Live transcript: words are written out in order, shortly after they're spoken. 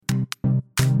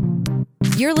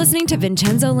You're listening to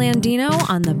Vincenzo Landino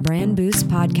on the Brand Boost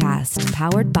Podcast,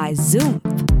 powered by Zoom.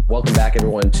 Welcome back,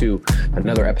 everyone, to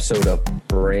another episode of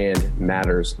Brand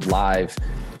Matters Live.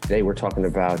 Today, we're talking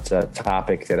about a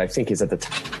topic that I think is at the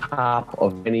top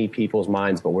of many people's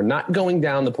minds, but we're not going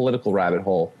down the political rabbit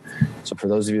hole. So for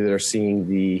those of you that are seeing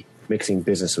the mixing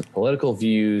business with political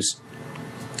views,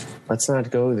 let's not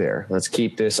go there. Let's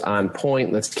keep this on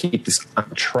point. Let's keep this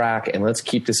on track, and let's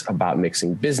keep this about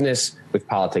mixing business with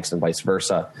politics and vice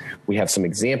versa. We have some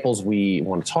examples we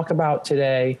want to talk about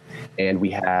today, and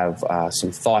we have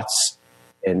some thoughts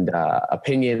and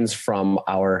opinions from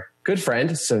our good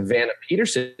friend, Savannah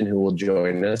Peterson, who will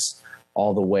join us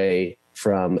all the way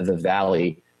from the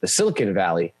Valley, the Silicon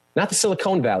Valley, not the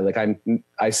Silicon Valley, like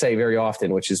I say very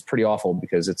often, which is pretty awful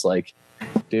because it's like,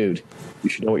 dude, you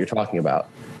should know what you're talking about.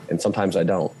 And sometimes I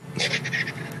don't.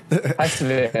 Hi,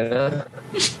 Savannah.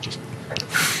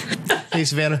 Hey,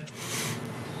 Savannah.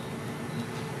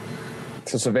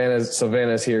 So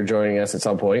Savannah's here joining us at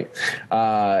some point.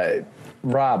 Rob,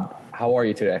 how are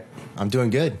you today? I'm doing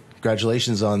good.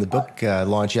 Congratulations on the book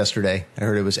launch yesterday. I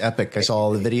heard it was epic. I saw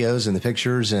all the videos and the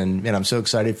pictures, and man, I'm so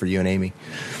excited for you and Amy.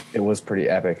 It was pretty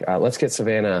epic. Let's get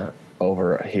Savannah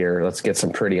over here. Let's get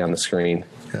some pretty on the screen.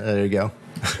 There you go.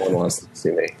 No one wants to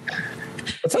see me.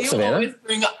 What's up, Savannah? You always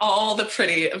bring all the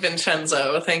pretty,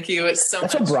 Vincenzo. Thank you so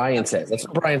much. That's what Brian says. That's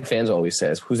what Brian Fans always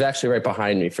says, who's actually right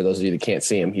behind me. For those of you that can't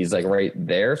see him, he's like right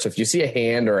there. So if you see a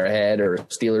hand or a head or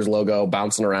Steelers logo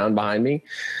bouncing around behind me,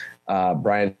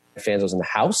 Brian Fans was in the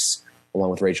house along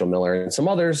with Rachel Miller and some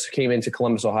others who came into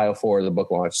Columbus, Ohio for the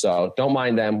book launch. So don't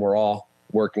mind them. We're all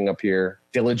working up here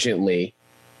diligently.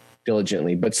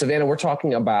 But Savannah, we're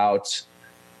talking about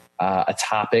a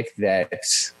topic that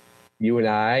you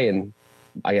and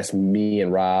I guess me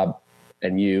and Rob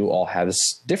and you all have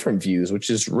different views, which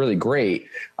is really great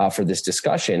for this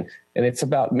discussion. And it's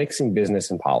about mixing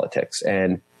business and politics.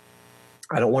 And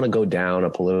I don't want to go down a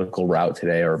political route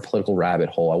today or a political rabbit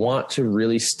hole. I want to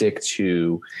really stick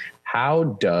to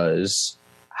how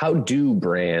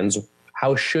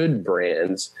should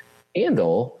brands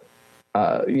handle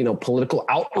political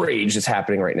outrage that's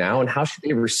happening right now, and how should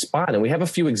they respond? And we have a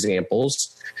few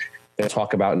examples to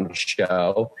talk about in the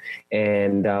show,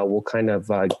 and we'll kind of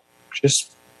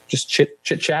just chit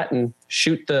chat and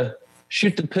shoot the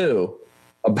poo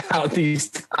about these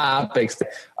topics.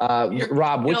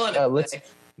 Rob,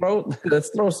 let's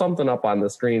throw something up on the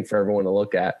screen for everyone to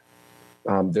look at.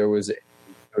 There was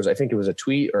I think it was a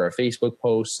tweet or a Facebook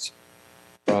post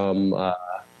from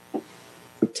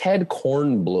Ted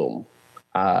Kornblum.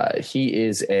 He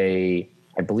is I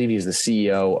believe he's the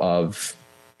CEO of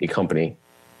a company.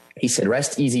 He said,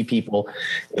 "Rest easy, people.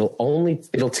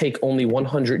 It'll take only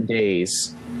 100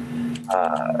 days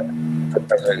for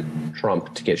President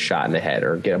Trump to get shot in the head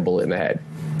or get a bullet in the head."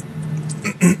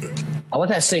 I'll let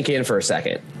that sink in for a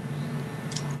second.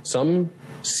 Some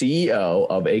CEO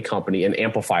of a company, an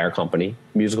amplifier company,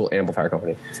 musical amplifier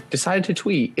company, decided to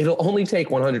tweet, "It'll only take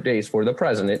 100 days for the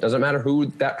president, doesn't matter who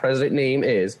that president name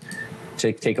is,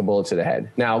 to take a bullet to the head."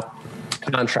 Now,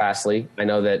 contrastly, I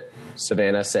know that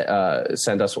Savannah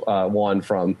sent us one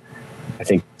from, I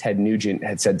think Ted Nugent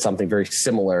had said something very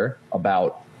similar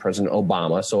about President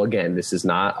Obama. So again, this is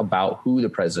not about who the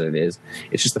president is.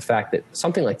 It's just the fact that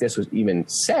something like this was even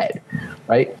said,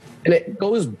 right? And it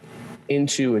goes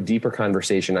into a deeper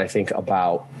conversation, I think,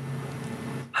 about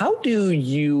how do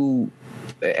you,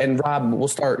 and Rob, we'll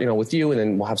start, with you, and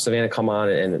then we'll have Savannah come on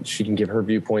and she can give her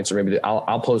viewpoints, or maybe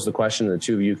I'll pose the question and the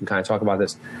two of you can kind of talk about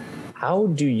this. How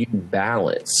do you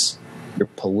balance your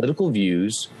political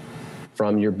views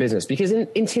from your business? Because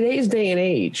in today's day and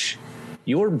age,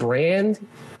 your brand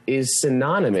is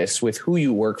synonymous with who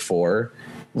you work for,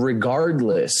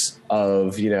 regardless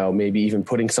of, maybe even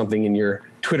putting something in your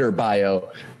Twitter bio,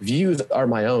 "Views are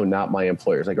my own, not my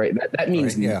employer's." Like, right. That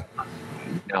means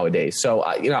nowadays. So,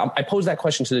 I pose that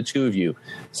question to the two of you.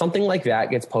 Something like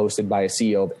that gets posted by a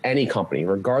CEO of any company,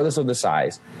 regardless of the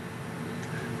size.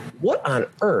 What on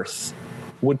earth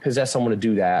would possess someone to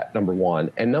do that, number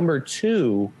one? And number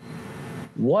two,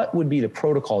 what would be the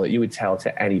protocol that you would tell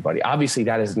to anybody? Obviously,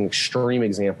 that is an extreme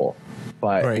example,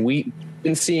 but we've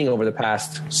been seeing over the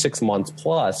past 6 months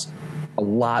plus a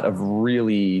lot of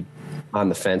really on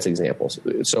the fence examples.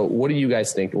 So what do you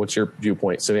guys think? What's your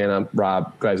viewpoint? Savannah,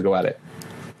 Rob, guys, go at it.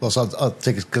 Well, so I'll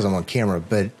take it because I'm on camera,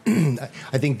 but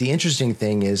I think the interesting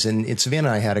thing is, and Savannah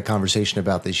and I had a conversation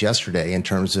about this yesterday in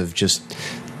terms of just,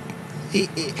 it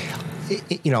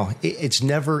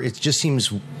just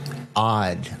seems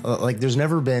odd. Like there's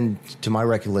never been, to my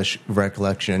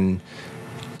recollection,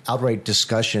 outright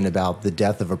discussion about the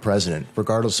death of a president,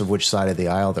 regardless of which side of the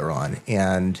aisle they're on.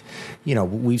 And,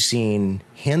 we've seen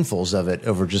handfuls of it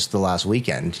over just the last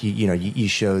weekend. You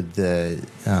showed what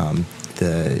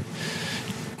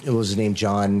was his name,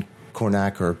 John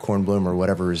Cornack or Kornblum or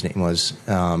whatever his name was.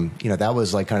 That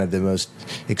was like kind of the most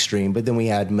extreme. But then we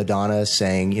had Madonna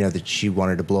saying, that she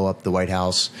wanted to blow up the White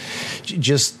House.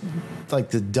 Just like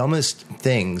the dumbest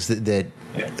things that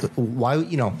why,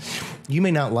 you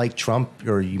may not like Trump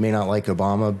or you may not like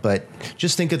Obama, but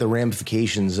just think of the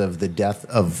ramifications of the death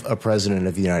of a president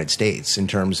of the United States in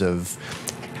terms of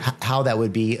how that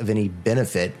would be of any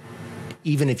benefit,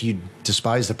 even if you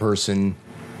despise the person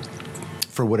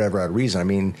for whatever odd reason. I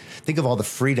mean, think of all the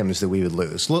freedoms that we would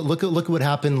lose. Look at what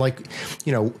happened. Like,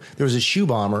 there was a shoe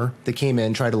bomber that came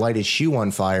in, tried to light his shoe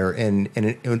on fire, and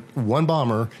one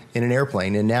bomber in an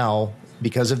airplane. And now,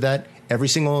 because of that, every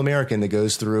single American that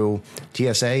goes through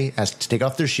TSA has to take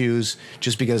off their shoes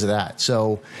just because of that.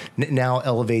 So now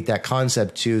elevate that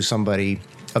concept to somebody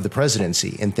of the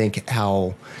presidency and think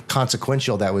how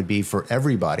consequential that would be for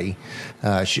everybody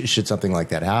should something like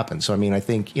that happen. So, I mean, I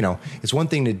think, it's one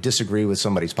thing to disagree with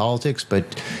somebody's politics,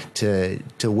 but to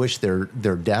wish their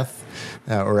death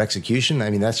or execution, I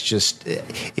mean, that's just,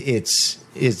 it's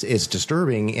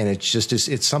disturbing. And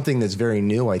it's something that's very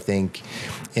new, I think,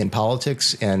 in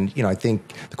politics. And, I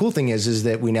think the cool thing is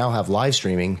that we now have live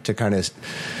streaming to kind of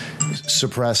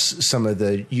suppress some of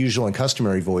the usual and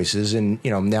customary voices. And,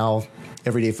 now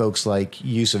everyday folks like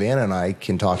you, Savannah, and I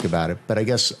can talk about it. But I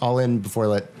guess I'll end before I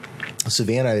let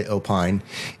Savannah opine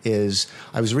is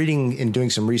I was reading and doing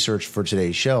some research for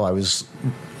today's show. I was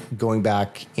going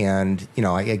back and,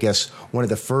 I guess one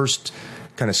of the first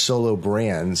kind of solo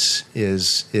brands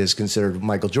is considered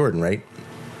Michael Jordan, right?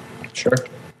 Sure.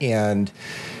 And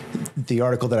the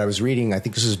article that I was reading, I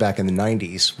think this was back in the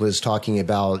 90s, was talking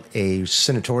about a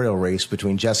senatorial race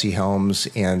between Jesse Helms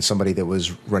and somebody that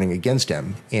was running against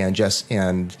him.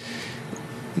 And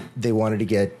they wanted to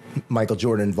get Michael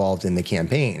Jordan involved in the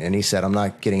campaign. And he said, I'm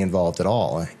not getting involved at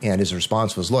all. And his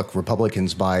response was, look,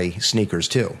 Republicans buy sneakers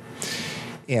too.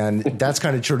 And that's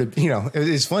kind of sort of,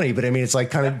 it's funny, but I mean, it's like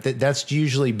kind of, that's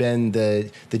usually been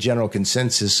the general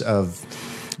consensus of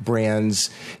brands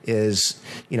is,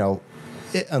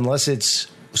 unless it's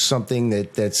something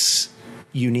that's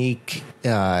unique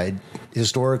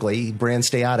historically, brands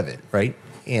stay out of it, right?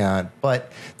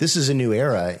 But this is a new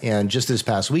era, and just this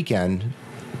past weekend,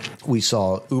 we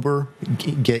saw Uber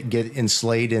get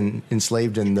enslaved in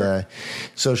the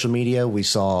social media. We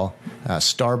saw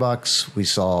Starbucks. We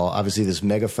saw obviously this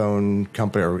megaphone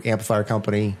company or amplifier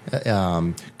company.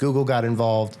 Google got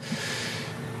involved.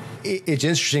 It's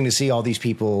interesting to see all these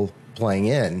people playing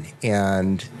in,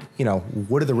 and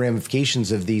what are the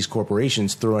ramifications of these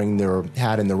corporations throwing their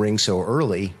hat in the ring so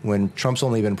early when Trump's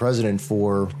only been president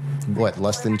for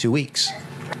less than 2 weeks?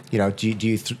 Do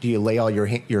you lay all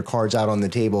your cards out on the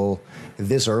table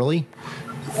this early?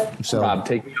 So, Rob,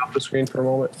 take me off the screen for a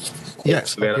moment. Yeah,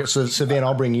 Savannah. Okay, so Savannah,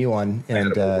 I'll bring you on,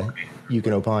 and you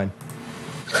can opine.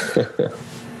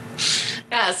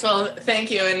 Yes, well, thank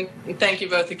you. And thank you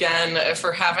both again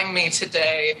for having me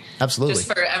today. Absolutely. Just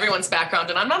for everyone's background.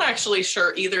 And I'm not actually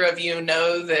sure either of you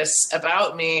know this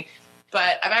about me,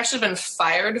 but I've actually been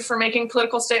fired for making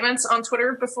political statements on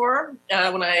Twitter before.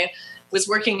 When I was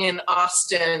working in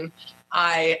Austin,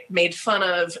 I made fun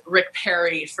of Rick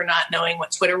Perry for not knowing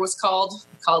what Twitter was called.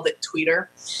 I called it Tweeter.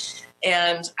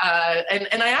 And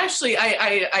I actually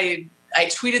I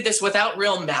tweeted this without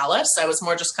real malice. I was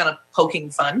more just kind of poking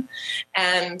fun.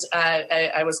 And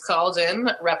I was called in,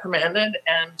 reprimanded,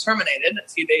 and terminated a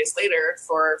few days later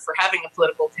for having a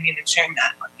political opinion and sharing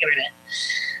that on the internet.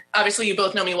 Obviously, you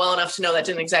both know me well enough to know that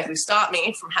didn't exactly stop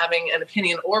me from having an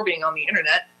opinion or being on the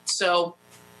internet. So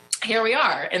here we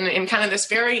are in kind of this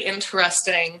very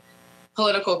interesting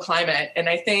political climate. And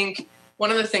I think one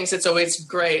of the things that's always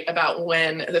great about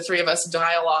when the three of us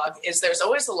dialogue is there's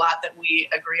always a lot that we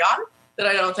agree on that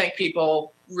I don't think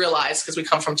people realize because we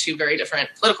come from two very different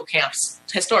political camps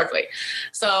historically.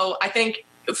 So I think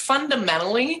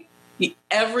fundamentally,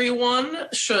 everyone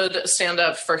should stand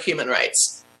up for human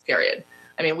rights, period.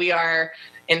 I mean, we are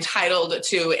entitled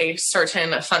to a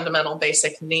certain fundamental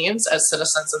basic needs as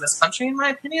citizens of this country, in my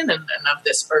opinion, and of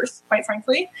this earth, quite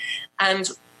frankly. And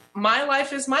my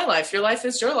life is my life. Your life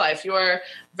is your life. You are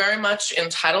very much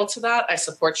entitled to that. I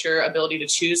support your ability to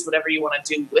choose whatever you want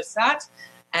to do with that.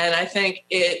 And I think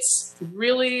it's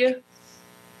really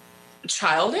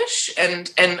childish and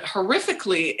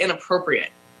horrifically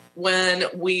inappropriate when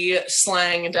we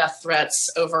slang death threats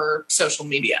over social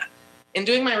media. In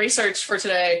doing my research for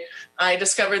today, I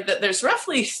discovered that there's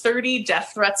roughly 30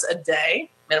 death threats a day,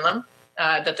 minimum,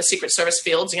 that the Secret Service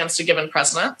fields against a given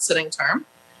president sitting term,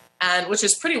 and which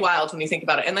is pretty wild when you think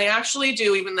about it. And they actually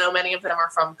do, even though many of them are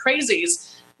from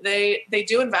crazies, they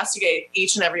do investigate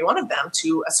each and every one of them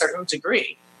to a certain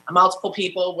degree. Multiple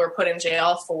people were put in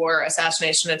jail for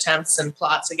assassination attempts and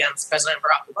plots against President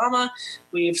Barack Obama.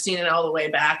 We've seen it all the way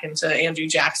back into Andrew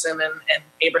Jackson and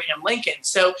Abraham Lincoln.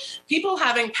 So people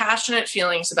having passionate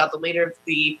feelings about the leader of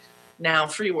the now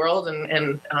free world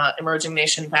and emerging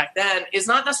nation back then is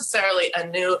not necessarily a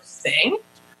new thing.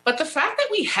 But the fact that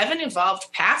we haven't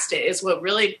evolved past it is what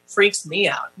really freaks me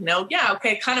out.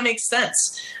 It kind of makes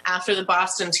sense after the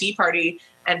Boston Tea Party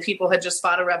and people had just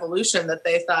fought a revolution that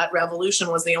they thought revolution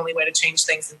was the only way to change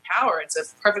things in power. It's a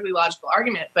perfectly logical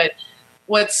argument. But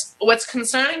what's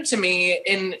concerning to me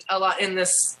in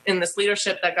this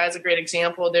leadership, that guy's a great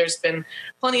example. There's been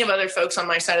plenty of other folks on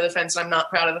my side of the fence, and I'm not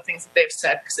proud of the things that they've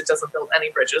said because it doesn't build any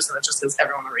bridges and it just gives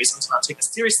everyone a reason to not take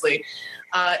us seriously,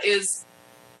 is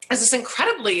this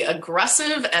incredibly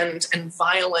aggressive and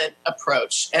violent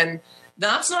approach. And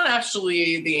that's not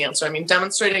actually the answer. I mean,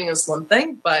 demonstrating is one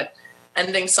thing, but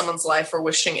ending someone's life or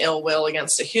wishing ill will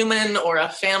against a human or a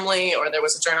family, or there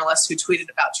was a journalist who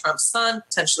tweeted about Trump's son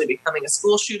potentially becoming a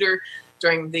school shooter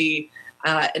during the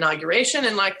inauguration.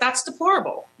 And that's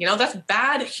deplorable. That's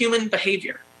bad human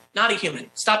behavior. Not a human.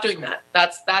 Stop doing that.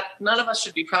 That's none of us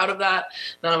should be proud of that.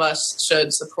 None of us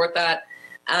should support that.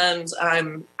 And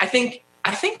I think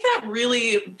that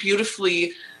really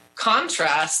beautifully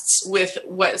contrasts with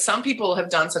what some people have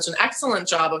done such an excellent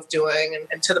job of doing,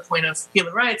 and to the point of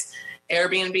human rights.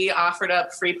 Airbnb offered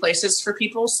up free places for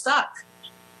people stuck.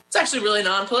 It's actually really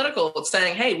non-political. It's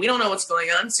saying, hey, we don't know what's going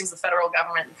on. It seems the federal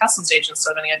government and customs agents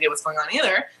don't have any idea what's going on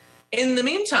either. In the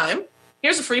meantime,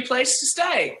 here's a free place to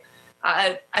stay.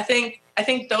 I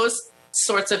think those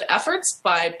sorts of efforts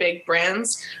by big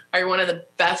brands are one of the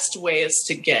best ways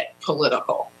to get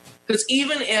political. Because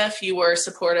even if you were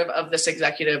supportive of this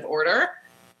executive order,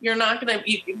 you're not going to,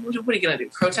 what are you going to do?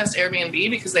 Protest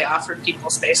Airbnb because they offered people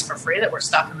space for free that were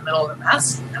stuck in the middle of a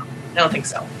mess? No, I don't think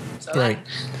so. Right.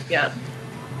 Yeah.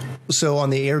 So on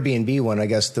the Airbnb one, I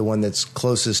guess the one that's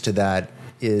closest to that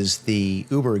is the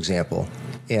Uber example.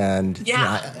 And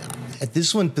yeah.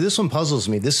 This one puzzles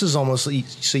me. This is almost,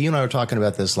 so you and I were talking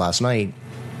about this last night.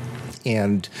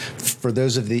 And for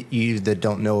those of you that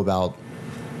don't know about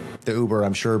the Uber,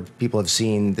 I'm sure people have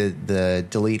seen the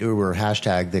delete Uber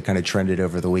hashtag that kind of trended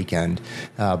over the weekend.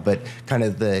 But kind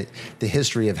of the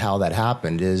history of how that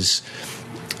happened is,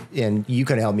 and you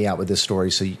kind of help me out with this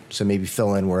story, so maybe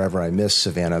fill in wherever I miss,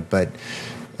 Savannah. But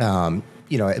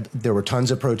there were tons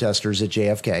of protesters at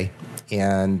JFK,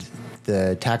 and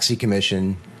the taxi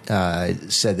commission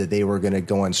said that they were going to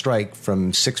go on strike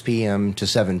from 6 p.m. to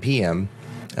 7 p.m.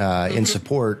 In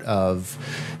support of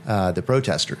the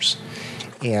protesters.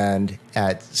 And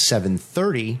at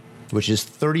 7:30, which is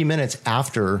 30 minutes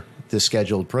after the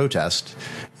scheduled protest,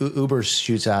 Uber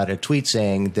shoots out a tweet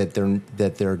saying that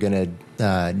they're going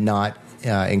to not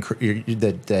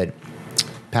that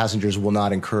passengers will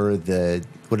not incur the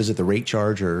rate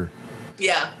charge or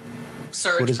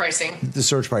surge pricing. The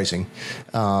surge pricing,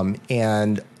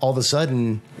 and all of a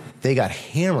sudden they got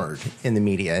hammered in the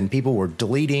media, and people were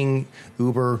deleting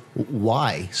Uber.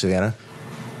 Why, Savannah?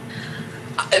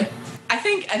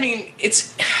 I mean,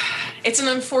 it's an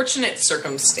unfortunate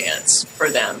circumstance for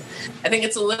them. I think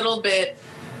it's a little bit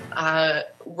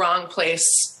wrong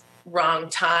place, wrong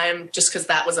time, just because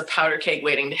that was a powder keg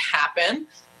waiting to happen.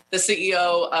 The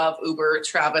CEO of Uber,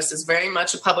 Travis, is very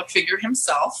much a public figure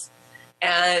himself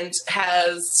and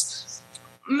has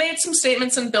made some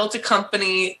statements and built a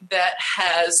company that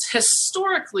has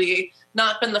historically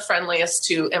not been the friendliest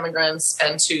to immigrants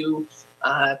and to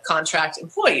contract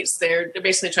employees. They're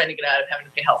basically trying to get out of having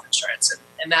to pay health insurance.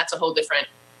 And that's a whole different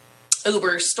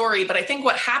Uber story. But I think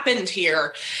what happened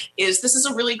here is this is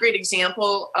a really great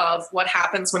example of what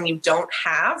happens when you don't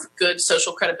have good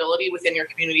social credibility within your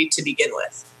community to begin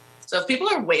with. So if people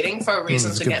are waiting for a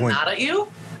reason to get mad at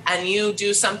you, and you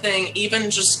do something even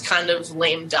just kind of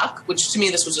lame duck, which to me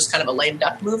this was just kind of a lame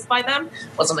duck move by them,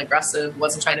 wasn't aggressive,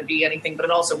 wasn't trying to be anything, but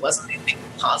it also wasn't anything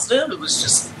positive. It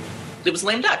was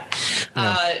lame duck.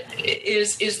 Yeah.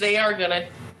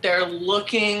 They're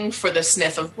looking for the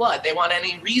sniff of blood. They want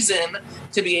any reason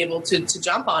to be able to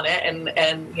jump on it.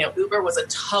 And Uber was a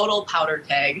total powder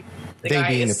keg. They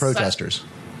being the protesters.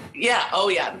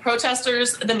 The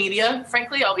protesters, the media,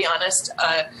 frankly, I'll be honest.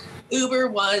 Uber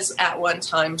was at one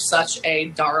time such a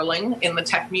darling in the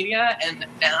tech media, and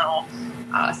now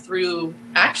coming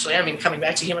back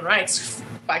to human rights,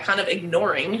 by kind of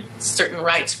ignoring certain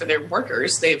rights for their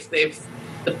workers, the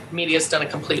media's done a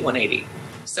complete 180.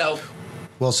 So,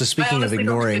 Well, so speaking of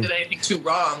ignoring, I don't think I did anything too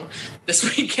wrong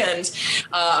this weekend.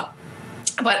 But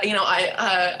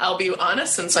I'll be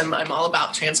honest, since I'm all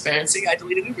about transparency, I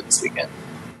deleted Uber this weekend.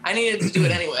 I needed to do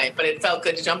it anyway, but it felt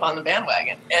good to jump on the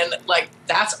bandwagon. And like,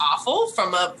 that's awful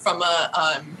from a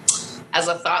as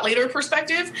a thought leader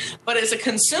perspective, but as a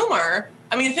consumer,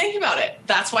 I mean, think about it.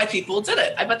 That's why people did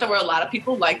it. I bet there were a lot of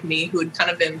people like me who had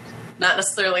kind of been not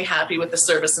necessarily happy with the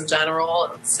service in general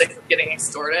and sick of getting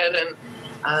extorted,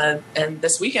 and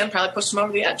this weekend probably pushed them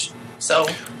over the edge. So.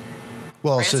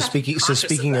 Well, so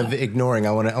speaking of ignoring,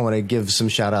 I want to give some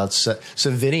shout outs.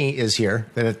 So Vinny is here.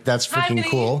 That's freaking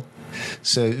cool.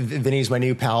 So Vinny's my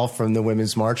new pal from the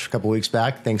Women's March a couple weeks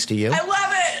back. Thanks to you. I love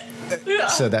it. Yeah.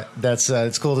 So that's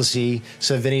it's cool to see.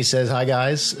 So Vinny says hi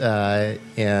guys,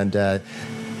 and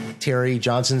Terry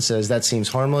Johnson says that seems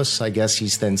harmless. I guess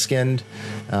he's thin-skinned.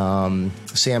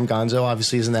 Sam Gonzo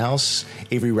obviously is in the house.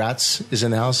 Avery Ratz is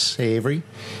in the house. Hey Avery.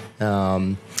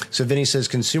 So Vinny says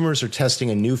consumers are testing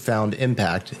a newfound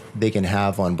impact they can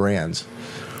have on brands.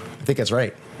 I think that's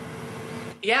right.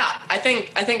 Yeah, I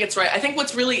think it's right. I think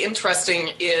what's really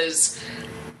interesting is,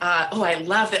 I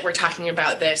love that we're talking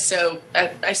about this. So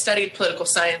I studied political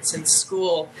science in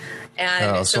school.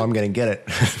 And so I'm going to get it.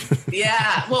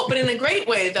 Yeah, well, but in a great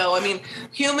way, though. I mean,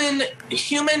 human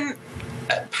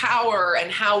power and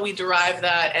how we derive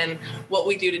that and what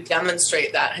we do to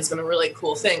demonstrate that has been a really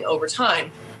cool thing over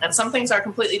time. And some things are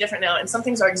completely different now, and some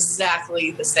things are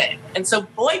exactly the same. And so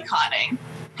boycotting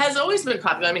has always been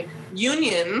popular. I mean,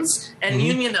 unions and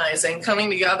unionizing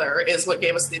coming together is what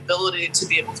gave us the ability to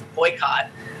be able to boycott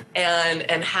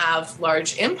and have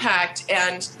large impact.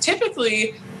 And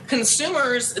typically,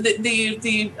 consumers,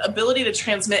 the ability to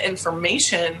transmit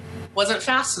information wasn't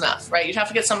fast enough, right? You'd have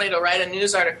to get somebody to write a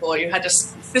news article, or you had to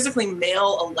physically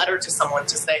mail a letter to someone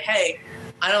to say, hey,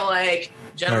 I don't like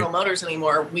General Motors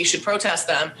anymore. We should protest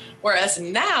them. Whereas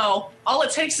now, all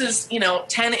it takes is, 10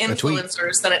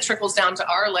 influencers, then it trickles down to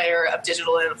our layer of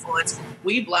digital influence.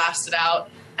 We blast it out,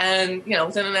 and,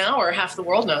 within an hour, half the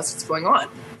world knows what's going on.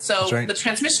 So the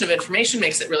transmission of information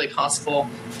makes it really possible.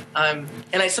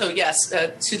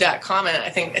 To that comment, I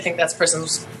think that person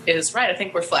is right. I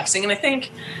think we're flexing. And I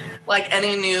think, like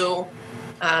any new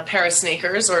pair of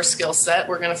sneakers or skill set,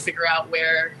 we're going to figure out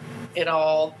where it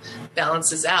all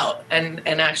balances out and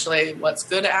actually what's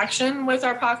good action with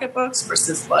our pocketbooks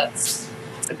versus what's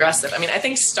aggressive. I mean, I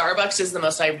think Starbucks is the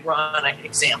most ironic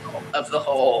example of the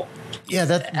whole. Yeah,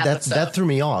 that threw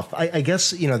me off. I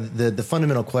guess, the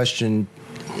fundamental question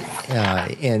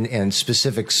and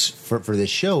specifics for this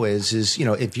show is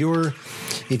if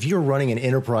you're running an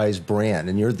enterprise brand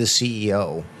and you're the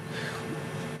CEO,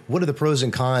 what are the pros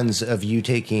and cons of you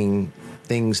taking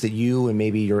things that you and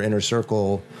maybe your inner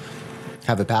circle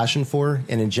have a passion for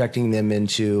and injecting them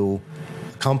into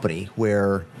a company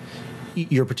where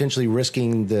you're potentially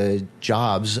risking the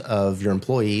jobs of your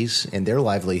employees and their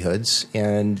livelihoods,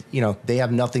 and they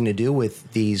have nothing to do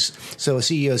with these. So a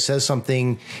CEO says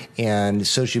something and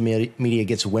social media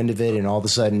gets wind of it, and all of a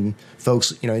sudden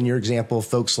folks, in your example,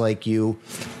 folks like you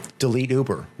delete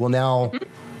Uber. Well, now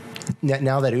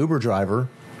that Uber driver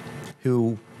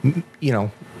who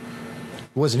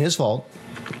wasn't his fault,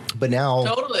 but now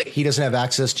he doesn't have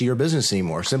access to your business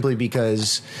anymore simply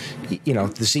because, the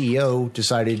CEO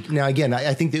decided. Now, again,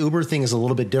 I think the Uber thing is a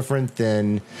little bit different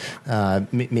than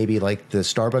maybe like the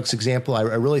Starbucks example. I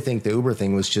really think the Uber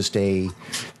thing was that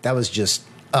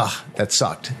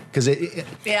sucked because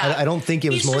I don't think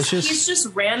it was malicious. He's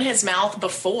just ran his mouth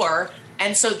before.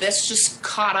 And so this just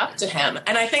caught up to him.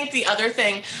 And I think the other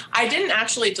thing, I didn't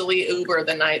actually delete Uber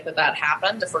the night that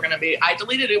happened. I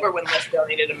deleted Uber when Lyft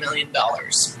donated $1 million.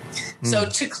 So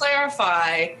to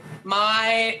clarify,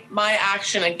 my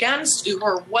action against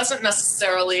Uber wasn't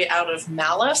necessarily out of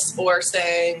malice or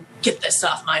saying, get this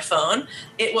off my phone.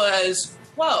 It was,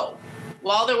 whoa,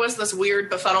 while there was this weird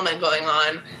befuddlement going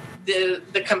on,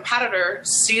 the competitor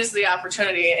seized the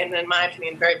opportunity and, in my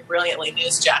opinion, very brilliantly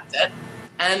newsjacked it.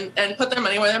 And put their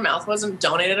money where their mouth was and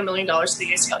donated $1 million to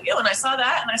the ACLU. And I saw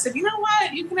that and I said, you know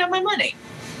what? You can have my money.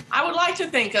 I would like to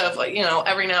think of,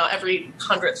 every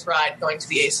 100th ride going to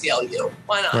the ACLU.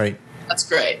 Why not? Right. That's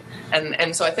great.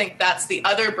 And so I think that's the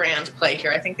other brand play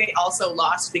here. I think they also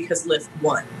lost because Lyft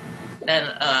won.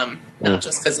 And not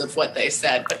just because of what they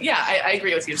said. But yeah, I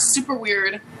agree with you. Super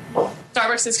weird.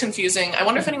 Starbucks is confusing. I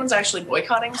wonder if anyone's actually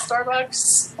boycotting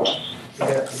Starbucks.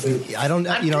 I don't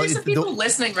know. I'm curious if people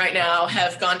listening right now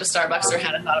have gone to Starbucks or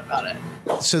had a thought about it.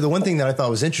 So the one thing that I thought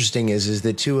was interesting is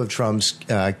that two of Trump's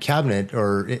cabinet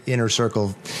or inner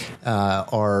circle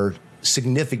are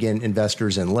significant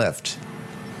investors in Lyft.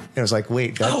 And I was like,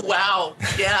 wait. Oh, wow.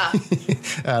 Yeah.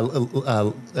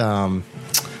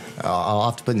 I'll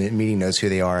have to put in the meeting notes who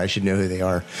they are. I should know who they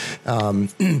are.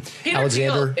 Peter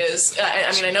Alexander Thiel is.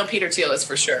 I know Peter Thiel is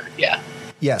for sure. Yeah.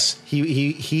 Yes,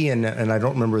 he and I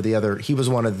don't remember the other. He was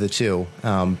one of the two.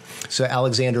 So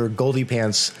Alexander Goldie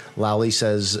Pants Lowry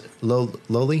says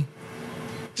Lowly.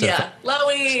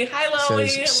 Lowy. Hi, Lowy.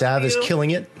 Says Sav is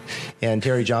killing it. And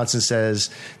Terry Johnson says,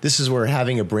 this is where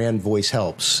having a brand voice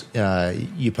helps.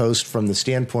 You post from the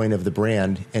standpoint of the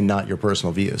brand and not your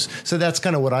personal views. So that's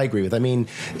kind of what I agree with. I mean,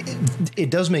 it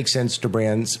does make sense for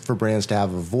brands to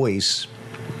have a voice,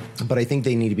 but I think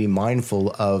they need to be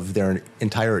mindful of their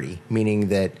entirety, meaning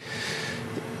that,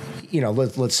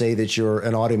 let's say that you're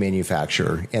an auto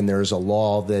manufacturer and there's a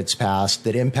law that's passed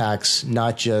that impacts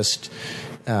not just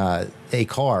a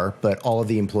car, but all of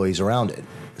the employees around it.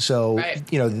 So, right.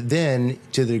 Then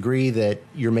to the degree that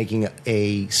you're making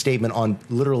a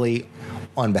statement literally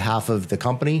on behalf of the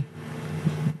company,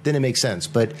 then it makes sense.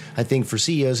 But I think for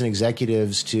CEOs and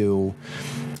executives to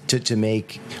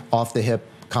make off the hip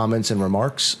comments and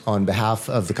remarks on behalf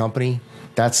of the company,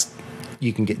 that's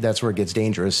where it gets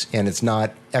dangerous, and it's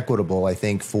not equitable, I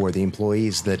think, for the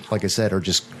employees that, like I said, are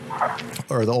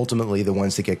ultimately the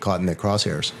ones that get caught in the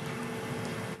crosshairs.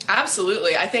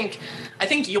 Absolutely. I think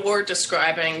you're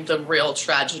describing the real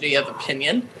tragedy of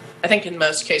opinion. I think in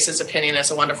most cases, opinion is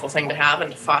a wonderful thing to have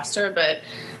and to foster, but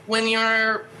when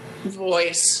your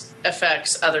voice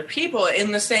affects other people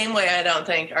in the same way, I don't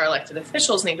think our elected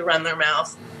officials need to run their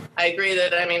mouth. I agree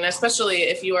that, especially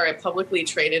if you are a publicly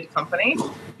traded company,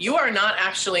 you are not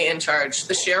actually in charge.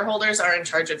 The shareholders are in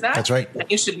charge of that. That's right.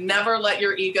 And you should never let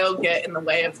your ego get in the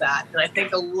way of that. And I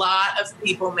think a lot of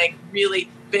people make really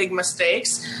big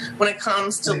mistakes when it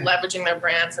comes to leveraging their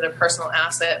brand for their personal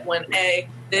asset when, A,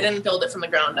 they didn't build it from the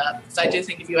ground up. So I do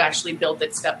think if you actually build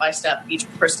it step by step,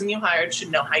 each person you hired should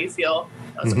know how you feel.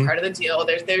 That was a part of the deal.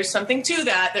 There's something to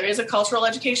that. There is a cultural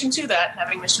education to that.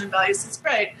 Having mission and values is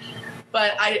great.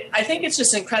 But I think it's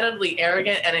just incredibly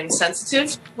arrogant and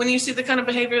insensitive when you see the kind of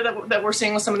behavior that we're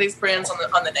seeing with some of these brands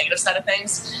on the negative side of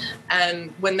things.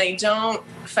 And when they don't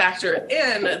factor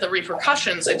in the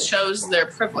repercussions, it shows their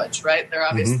privilege, right? They're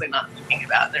obviously not thinking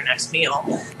about their next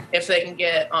meal if they can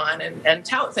get on and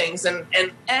tout things. And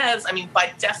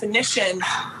by definition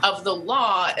of the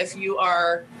law, if you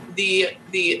are the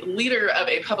leader of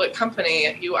a public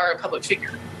company, you are a public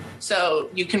figure. So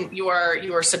you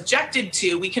are subjected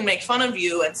to, we can make fun of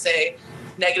you and say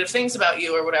negative things about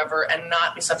you or whatever and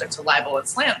not be subject to libel and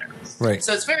slander. Right.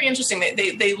 So it's very interesting.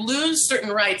 They lose certain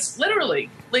rights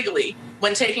literally, legally,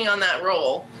 when taking on that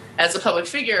role as a public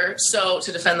figure, so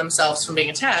to defend themselves from being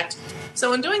attacked.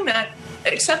 So in doing that,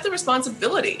 accept the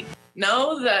responsibility.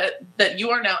 Know that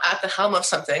you are now at the helm of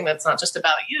something that's not just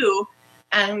about you.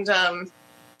 And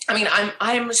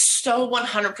I'm so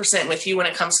 100% with you when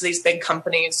it comes to these big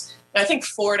companies. I think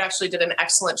Ford actually did an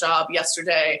excellent job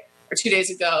yesterday or 2 days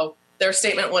ago. Their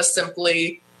statement was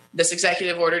simply, this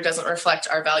executive order doesn't reflect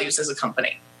our values as a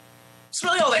company. It's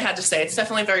really all they had to say. It's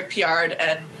definitely very PR'd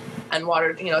and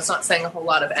watered. It's not saying a whole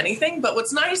lot of anything. But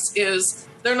what's nice is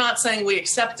they're not saying we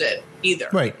accept it either.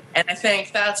 Right. And I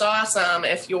think that's awesome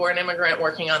if you're an immigrant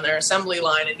working on their assembly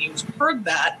line and you've heard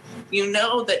that. You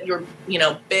know that your,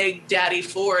 big daddy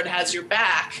Ford has your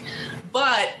back,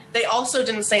 but they also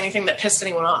didn't say anything that pissed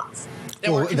anyone off.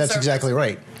 Well, that's exactly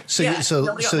right. So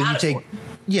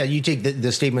you take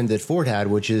the statement that Ford had,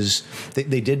 which is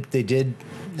they did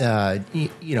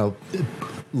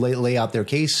lay out their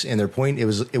case and their point.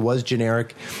 It was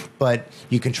generic, but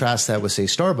you contrast that with, say,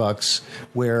 Starbucks,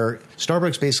 where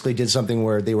Starbucks basically did something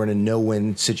where they were in a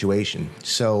no-win situation.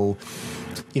 So,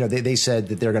 they said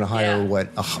that they're going to hire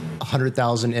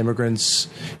 100,000 immigrants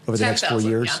over the next 4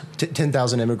 years,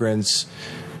 10,000 immigrants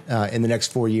in the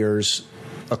next 4 years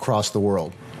across the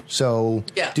world. So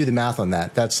do the math on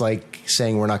that. That's like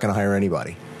saying we're not going to hire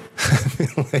anybody.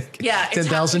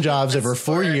 10,000 jobs over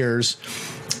 4 years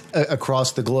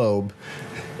across the globe.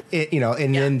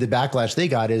 Then the backlash they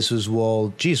got was,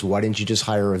 well, geez, why didn't you just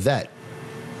hire a vet?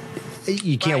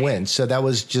 You can't win. So that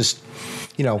was just,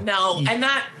 No, and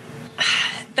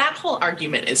that whole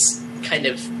argument is kind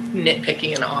of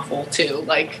nitpicky and awful too.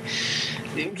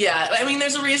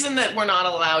 There's a reason that we're not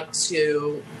allowed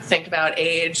to think about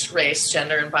age, race,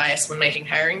 gender, and bias when making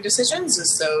hiring decisions.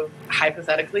 So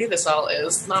hypothetically, this all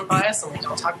is non-biased, and we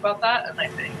don't talk about that. And I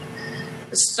think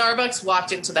Starbucks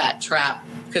walked into that trap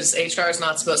because HR is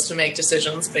not supposed to make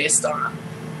decisions based on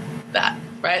that,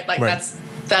 right?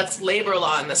 That's labor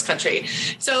law in this country.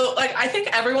 So, I think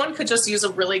everyone could just use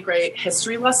a really great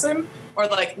history lesson or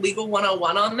legal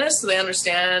 101 on this so they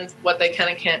understand what they can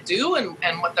and can't do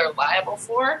and what they're liable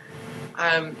for.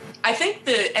 I think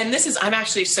I'm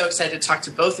actually so excited to talk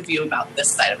to both of you about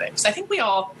this side of it because I think we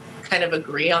all kind of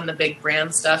agree on the big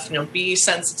brand stuff. Be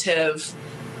sensitive,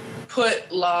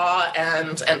 put law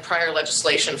and prior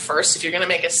legislation first. If you're going to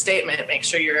make a statement, make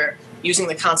sure you're using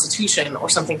the Constitution or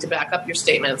something to back up your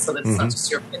statement so that it's not just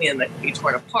your opinion that can be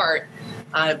torn apart.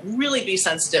 Really be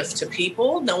sensitive to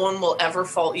people. No one will ever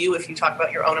fault you if you talk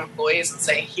about your own employees and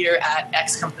say, here at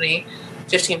X company,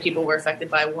 15 people were affected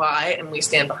by Y, and we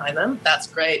stand behind them. That's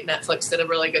great. Netflix did a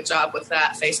really good job with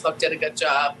that. Facebook did a good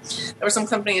job. There were some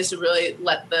companies who really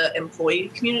let the employee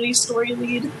community story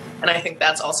lead, and I think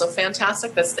that's also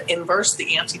fantastic. That's the inverse,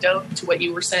 the antidote to what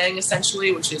you were saying,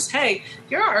 essentially, which is, hey,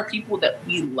 here are our people that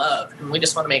we love, and we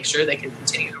just want to make sure they can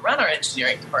continue to run our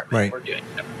engineering department. Right. We're doing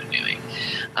whatever they're doing.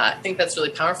 I think that's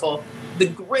really powerful. The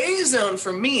gray zone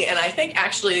for me, and I think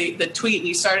actually the tweet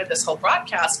we started this whole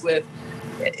broadcast with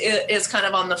is kind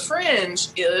of on the fringe,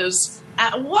 is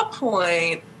at what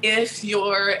point, if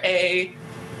you're a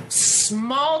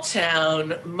small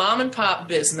town mom and pop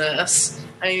business,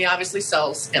 I mean, he obviously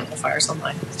sells amplifiers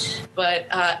online, but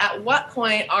at what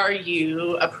point are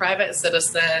you a private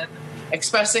citizen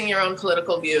expressing your own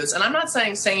political views? And I'm not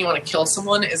saying you want to kill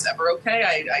someone is ever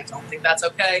okay. I don't think that's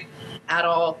okay at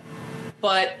all.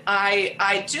 But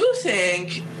I do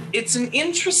think it's an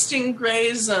interesting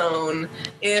gray zone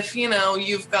if,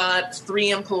 you've got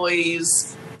 3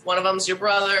 employees, one of them's your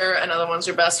brother, another one's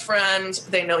your best friend,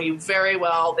 they know you very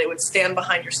well, they would stand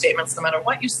behind your statements no matter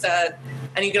what you said,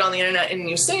 and you get on the internet and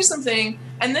you say something,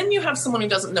 and then you have someone who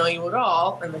doesn't know you at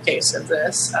all, in the case of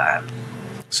this.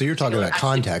 So you're talking about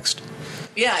context.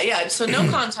 Yeah. So no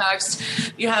context.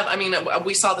 You have,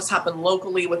 we saw this happen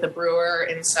locally with a brewer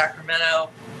in Sacramento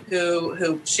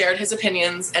who shared his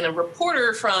opinions, and a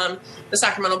reporter from the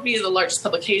Sacramento Bee, the largest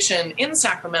publication in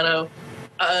Sacramento,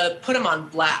 put him on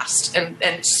blast and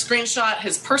screenshot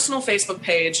his personal Facebook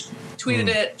page, tweeted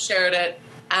it, shared it,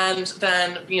 and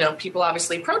then, people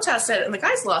obviously protested, and the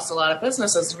guy's lost a lot of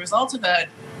business as a result of it.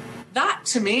 That,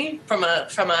 to me, from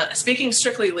a speaking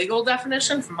strictly legal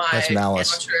definition, from my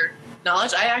amateur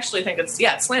knowledge, I actually think it's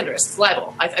slanderous. It's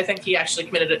libel. I think he actually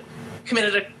committed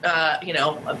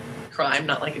a crime,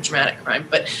 not like a dramatic crime,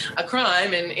 but a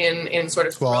crime in sort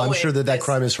of. Well, I'm sure that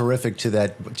crime is horrific to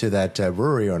that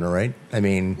brewery owner, right? I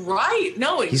mean, right?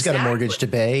 No, exactly. He's got a mortgage to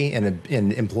pay and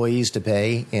employees to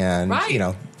pay, and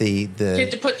the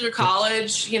kid to put through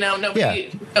college.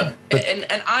 Nobody. Yeah.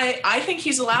 And I think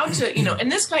he's allowed to.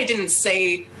 And this guy didn't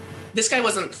say. This guy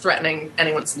wasn't threatening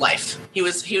anyone's life. He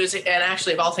was, and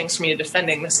actually, of all things for me to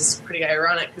defending, this is pretty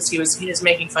ironic because he was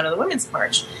making fun of the Women's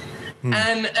March.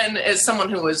 And as someone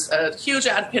who was a huge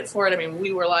advocate for it,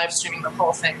 we were live streaming the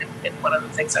whole thing, and one of the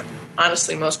things I'm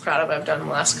honestly most proud of I've done in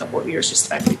the last couple of years, just the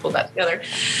fact we pulled that together,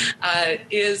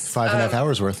 is 5.5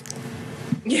 hours worth.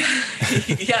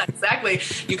 Yeah, exactly.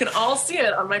 You can all see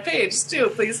it on my page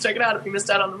too. Please check it out if you missed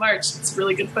out on the march. It's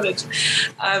really good footage.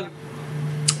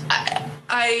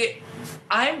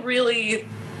 I really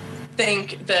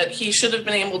think that he should have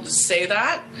been able to say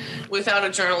that without a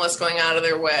journalist going out of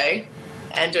their way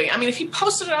and doing. If he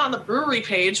posted it on the brewery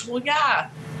page, well, yeah,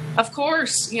 of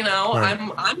course, right.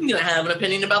 I'm going to have an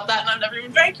opinion about that, and I've never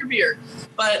even drank your beer.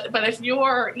 But if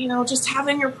you're, just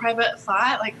having your private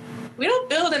thought, we don't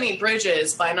build any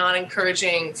bridges by not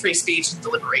encouraging free speech and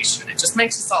deliberation. It just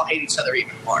makes us all hate each other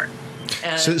even more.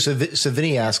 So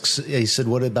Vinny asks, he said,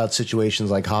 what about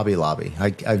situations like Hobby Lobby?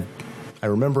 I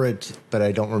remember it, but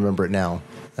I don't remember it now.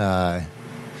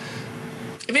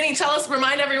 Vinny,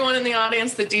 remind everyone in the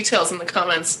audience the details in the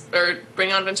comments, or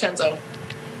bring on Vincenzo.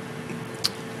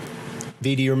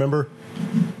 V, do you remember?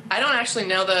 I don't actually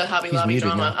know the Hobby Lobby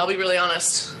drama. Now. I'll be really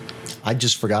honest. I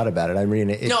just forgot about it. I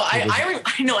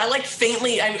like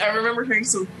faintly. I remember hearing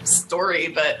some story,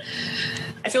 but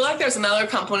I feel like there's another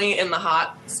company in the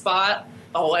hot spot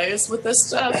always with this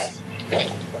stuff.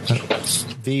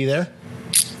 V, you there?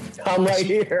 I'm right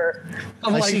here.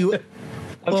 I'm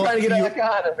trying to get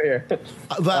out of here.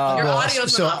 Your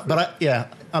audio's not.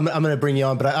 I'm going to bring you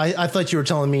on. But I thought you were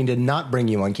telling me to not bring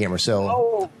you on camera.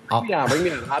 So bring me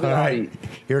on. All right.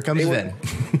 Here comes Vin.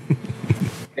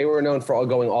 They were known for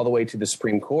going all the way to the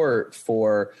Supreme Court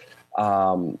for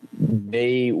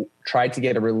they tried to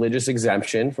get a religious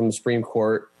exemption from the Supreme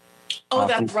Court. Oh,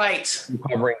 that's right.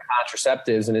 Covering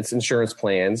contraceptives and its insurance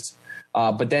plans.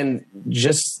 But then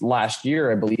just last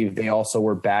year, I believe they also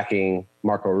were backing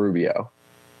Marco Rubio,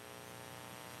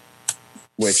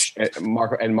 which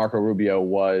Marco Rubio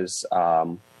was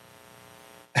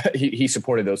he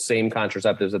supported those same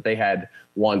contraceptives that they had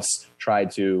once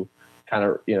tried to kind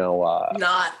of,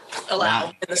 not allow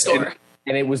in the store.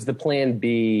 And it was the Plan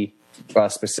B,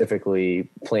 specifically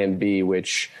Plan B,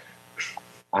 which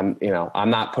I'm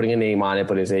not putting a name on it,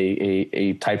 but is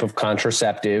a type of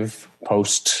contraceptive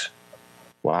post.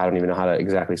 Well, I don't even know how to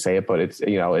exactly say it, but it's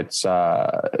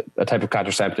a type of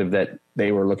contraceptive that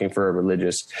they were looking for a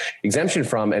religious exemption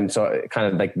from. And so it kind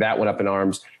of like that went up in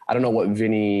arms. I don't know what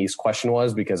Vinny's question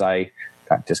was because I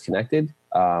got disconnected.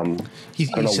 He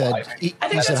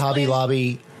said Hobby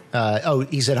Lobby.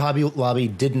 He said Hobby Lobby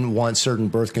didn't want certain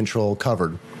birth control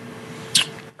covered.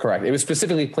 Correct. It was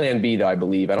specifically Plan B, though, I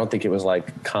believe. I don't think it was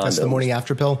like condoms. That's the morning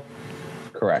after pill?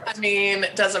 Correct. I mean,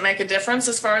 does it make a difference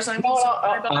as far as I'm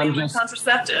concerned?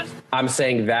 Contraceptive? I'm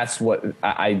saying that's what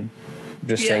I'm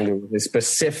just saying it was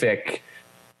specific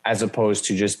as opposed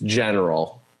to just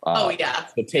general. So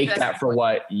take that for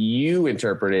what you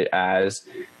interpret it as,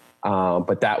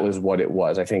 but that was what it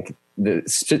was. I think the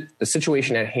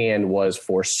situation at hand was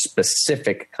for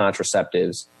specific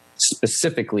contraceptives,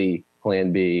 specifically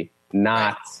Plan B,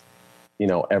 not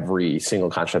every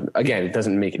single contract. Again, it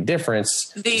doesn't make a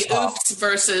difference. The oops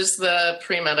versus the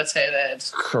premeditated.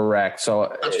 Correct.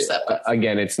 So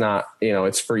again, it's not,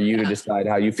 it's for you to decide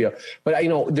how you feel. But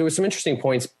there was some interesting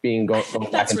points being going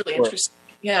back. That's really interesting.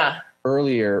 Yeah.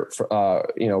 Earlier,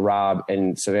 Rob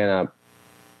and Savannah,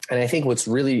 and I think what's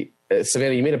really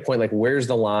Savannah, you made a point like, where's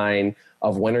the line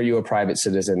of when are you a private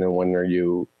citizen and when are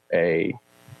you a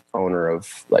owner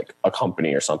of like a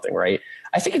company or something, right?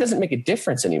 I think it doesn't make a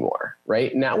difference anymore,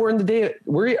 right? Now we're in the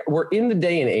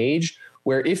day and age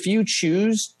where if you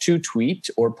choose to tweet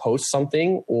or post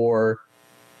something or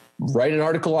write an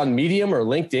article on Medium or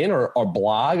LinkedIn or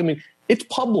blog, I mean, it's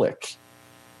public.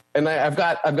 And I've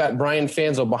got Brian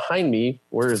Fanzo behind me.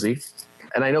 Where is he?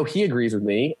 And I know he agrees with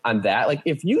me on that. Like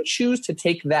if you choose to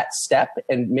take that step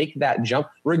and make that jump,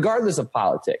 regardless of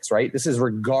politics, right? This is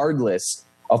regardless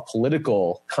of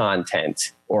political content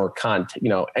or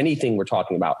anything we're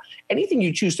talking about, anything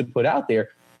you choose to put out there,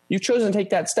 you've chosen to take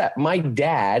that step. My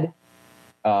dad,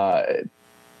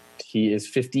 he is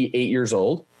 58 years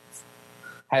old,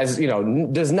 has,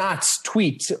 does not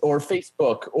tweet or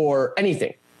Facebook or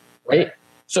anything, right?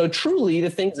 So truly the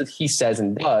things that he says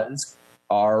and does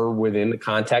are within the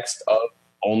context of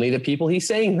only the people he's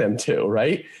saying them to,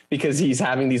 right? Because he's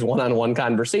having these one-on-one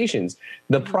conversations.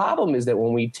 The problem is that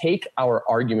when we take our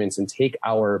arguments and take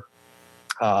our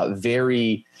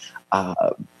very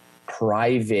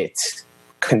private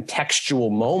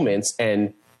contextual moments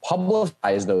and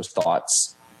publicize those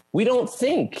thoughts, we don't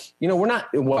think, we're not,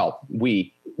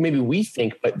 maybe we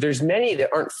think, but there's many that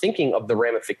aren't thinking of the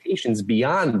ramifications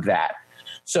beyond that.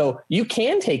 So you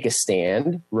can take a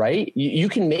stand, right? You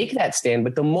can make that stand,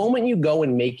 but the moment you go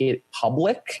and make it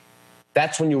public,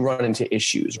 that's when you run into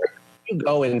issues, right? You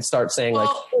go and start saying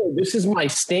this is my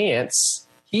stance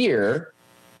here.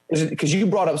 Because you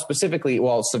brought up specifically,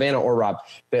 Savannah or Rob,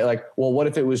 they're like, what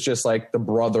if it was just like the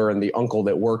brother and the uncle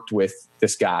that worked with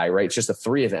this guy, right? It's just the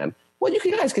three of them. Well,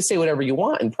 you guys can say whatever you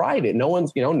want in private. No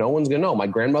one's going to know. My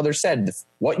grandmother said,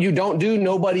 what you don't do,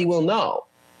 nobody will know.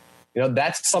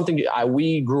 That's something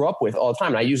we grew up with all the time.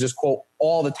 And I use this quote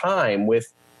all the time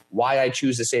with why I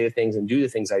choose to say the things and do the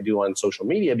things I do on social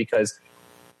media, because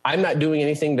I'm not doing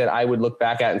anything that I would look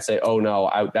back at and say, oh no,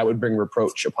 that would bring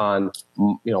reproach upon,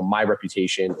 my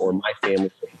reputation or my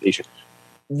family's reputation.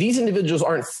 These individuals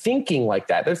aren't thinking like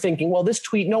that. They're thinking, this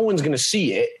tweet, no one's going to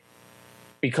see it,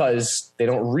 because they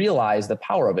don't realize the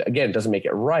power of it. Again, it doesn't make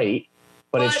it right,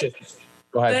 but it's just...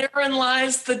 Go ahead. Therein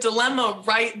lies the dilemma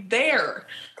right there.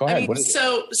 Go ahead.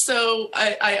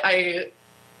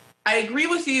 I agree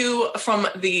with you from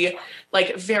the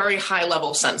very high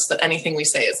level sense that anything we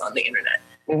say is on the internet.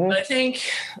 Mm-hmm. But I think,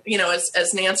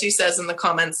 as Nancy says in the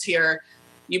comments here,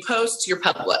 you post, you're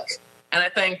public. And I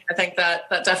think that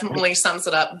definitely sums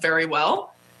it up very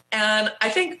well. And I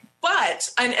think,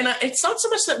 and it's not so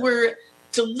much that we're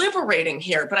deliberating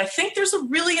here, but I think there's a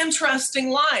really interesting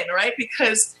line, right?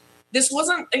 Because this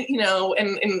wasn't,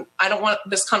 and I don't want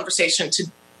this conversation to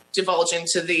divulge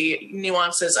into the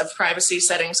nuances of privacy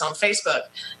settings on Facebook.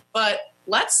 But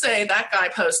let's say that guy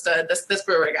posted, this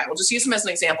brewery guy, we'll just use him as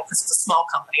an example because it's a small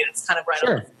company and it's kind of right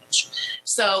on the edge.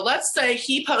 So let's say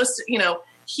he posted,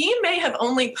 he may have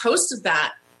only posted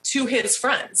that to his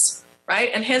friends,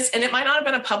 right? And it might not have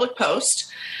been a public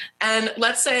post. And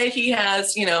let's say he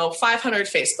has, 500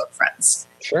 Facebook friends.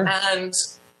 Sure.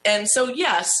 And so,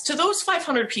 yes, to those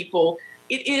 500 people,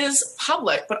 it is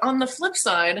public. But on the flip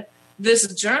side,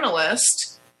 this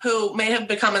journalist who may have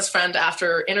become his friend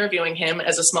after interviewing him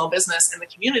as a small business in the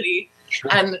community.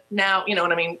 Sure. And now,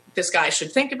 this guy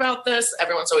should think about this.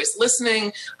 Everyone's always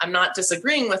listening. I'm not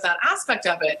disagreeing with that aspect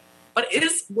of it. But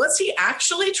was he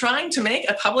actually trying to make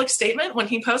a public statement when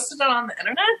he posted it on the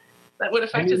internet? that would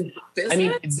affect his business. I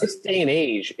mean, in this day and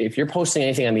age, if you're posting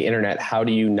anything on the internet, how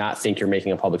do you not think you're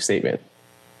making a public statement?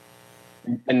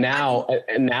 And now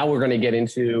we're going to get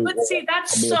into. But see,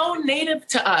 that's so native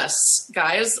to us,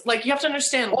 guys. Like, you have to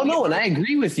understand. Oh no, and I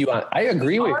agree with you. I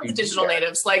agree with you. The digital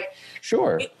natives, like,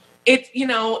 sure. If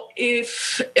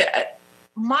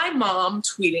my mom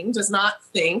tweeting does not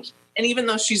think, and even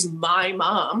though she's my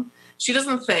mom, she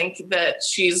doesn't think that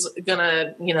she's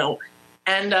gonna,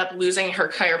 end up losing her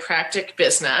chiropractic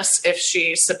business if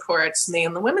she supports me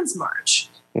in the Women's March.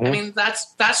 Mm-hmm. I mean, that's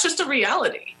just a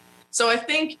reality. So I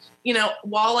think,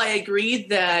 while I agree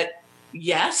that,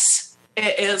 yes,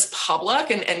 it is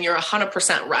public and you're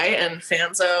 100% right, and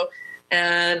Fanzo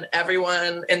and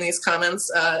everyone in these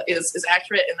comments is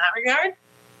accurate in that regard,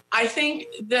 I think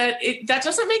that that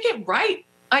doesn't make it right.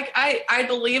 Like, I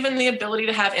believe in the ability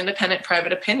to have independent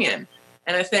private opinion.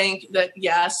 And I think that,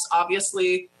 yes,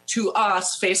 obviously, to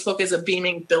us, Facebook is a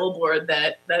beaming billboard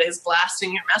that is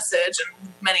blasting your message, and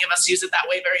many of us use it that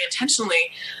way very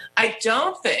intentionally. I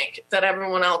don't think that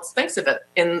everyone else thinks of it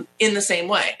in the same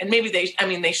way. And maybe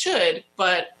they should,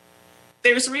 but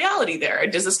there's a reality there.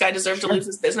 Does this guy deserve to lose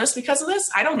his business because of this?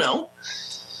 I don't know.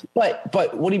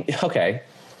 But what do you, okay.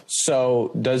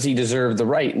 So does he deserve the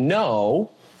right?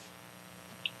 No,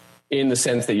 in the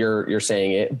sense that you're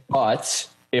saying it. But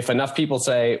if enough people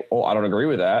say, oh, I don't agree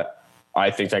with that, I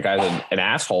think that guy's an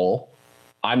asshole,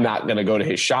 I'm not going to go to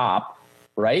his shop,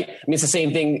 right? I mean, it's the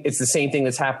same thing. It's the same thing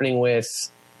that's happening with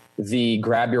the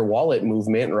grab your wallet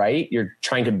movement, right? You're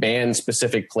trying to ban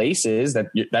specific places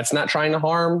that's not trying to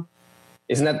harm.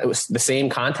 Isn't that the same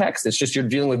context? It's just you're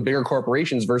dealing with bigger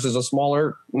corporations versus a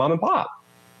smaller mom and pop.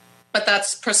 But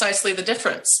that's precisely the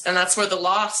difference. And that's where the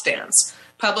law stands.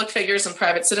 Public figures and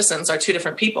private citizens are two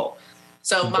different people.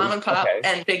 So mom and pop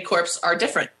and big corps are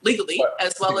different legally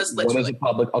as well as literally. What is a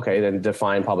public? Okay, then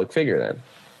define public figure then.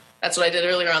 That's what I did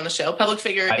earlier on the show. Public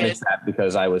figure I missed that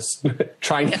because I was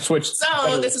trying to switch.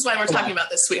 So this is why we're talking about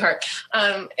this, sweetheart,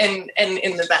 and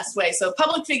in the best way. So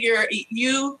public figure,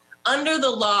 you, under the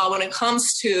law, when it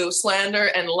comes to slander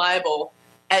and libel,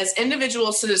 as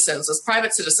individual citizens, as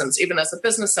private citizens, even as a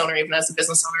business owner, even as a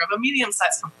business owner of a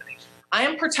medium-sized company, I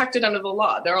am protected under the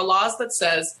law. There are laws that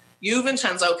says you,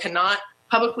 Vincenzo, cannot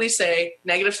publicly say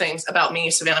negative things about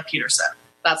me, Savannah Peterson.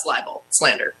 That's libel,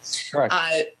 slander.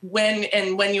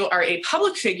 When you are a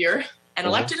public figure, an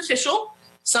elected official,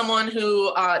 someone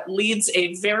who leads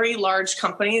a very large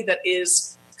company that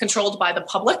is controlled by the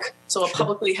public, so a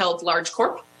publicly held large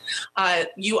corp,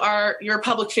 you're a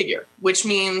public figure, which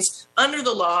means under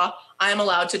the law, I'm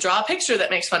allowed to draw a picture that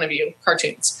makes fun of you,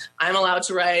 cartoons. I'm allowed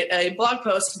to write a blog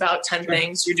post about 10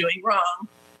 things you're doing wrong,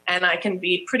 and I can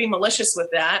be pretty malicious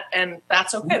with that, and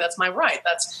that's okay. That's my right.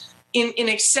 That's in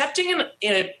accepting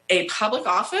a public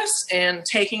office and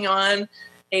taking on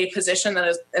a position that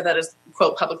is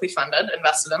quote publicly funded,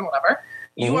 invested in, whatever.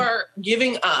 You are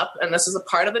giving up, and this is a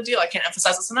part of the deal. I can't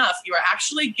emphasize this enough. You are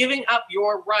actually giving up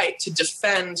your right to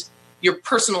defend your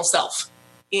personal self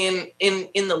in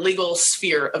the legal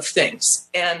sphere of things.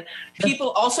 And people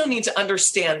also need to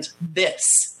understand this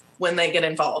when they get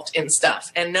involved in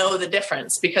stuff and know the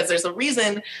difference, because there's a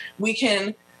reason we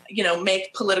can,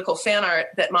 make political fan art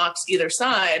that mocks either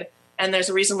side. And there's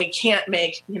a reason we can't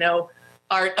make,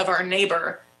 art of our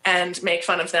neighbor and make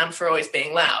fun of them for always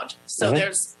being loud. So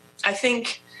I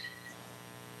think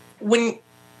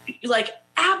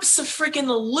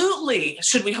abso-freaking-lutely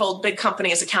should we hold big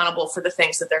companies accountable for the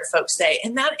things that their folks say.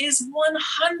 And that is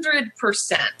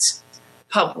 100%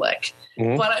 public.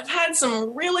 But I've had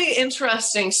some really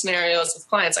interesting scenarios with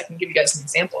clients. I can give you guys an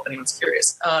example if anyone's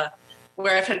curious,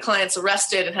 where I've had clients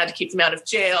arrested and had to keep them out of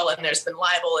jail. And there's been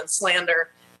libel and slander,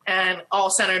 and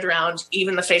all centered around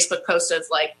even the Facebook post of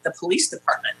the police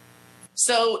department.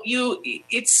 So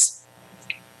it's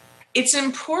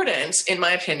important, in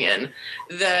my opinion,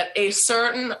 that a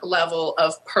certain level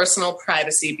of personal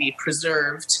privacy be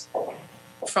preserved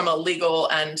from a legal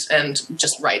and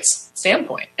just rights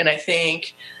standpoint. And I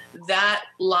think that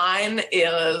line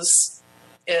is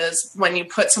when you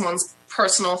put someone's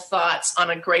personal thoughts on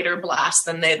a greater blast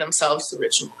than they themselves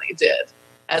originally did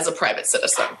as a private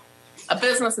citizen. A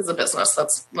business is a business.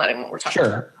 That's not even what we're talking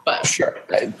about. But sure.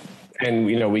 And,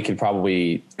 we could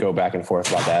probably go back and forth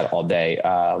about that all day.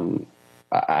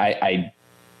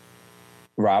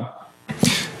 Rob?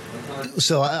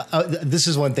 So this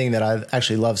is one thing that I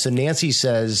actually love. So Nancy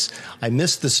says, I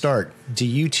missed the start. Do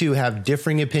you two have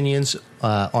differing opinions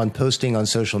on posting on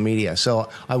social media? So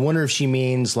I wonder if she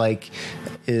means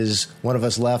is one of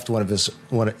us left,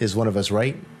 is one of us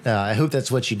right? I hope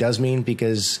that's what she does mean,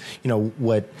 because,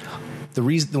 what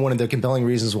one of the compelling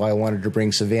reasons why I wanted to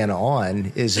bring Savannah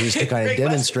on is just to kind of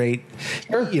demonstrate,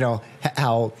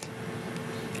 how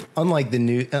unlike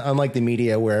the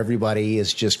media where everybody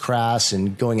is just crass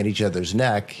and going at each other's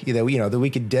neck, that we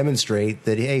could demonstrate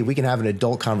that, hey, we can have an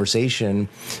adult conversation,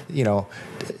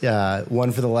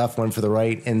 one for the left, one for the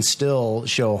right, and still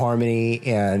show harmony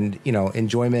and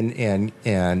enjoyment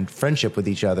and friendship with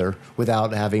each other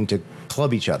without having to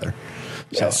club each other.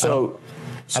 So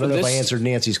I don't know if I answered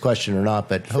Nancy's question or not,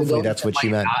 but hopefully that's what she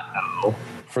meant.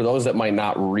 For those that might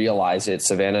not realize it,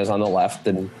 Savannah is on the left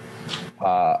and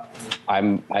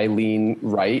I lean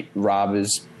right. Rob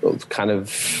is kind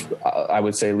of, I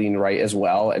would say, lean right as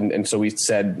well. And so we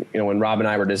said, when Rob and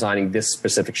I were designing this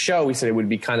specific show, we said it would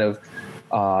be kind of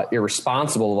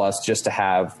irresponsible of us just to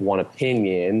have one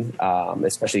opinion,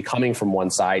 especially coming from one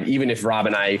side, even if Rob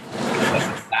and I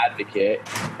advocate.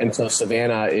 And so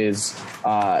Savannah is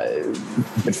a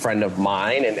good friend of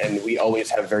mine, and we always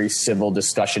have very civil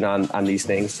discussion on these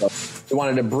things. So we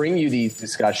wanted to bring you this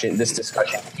discussion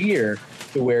here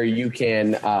to where you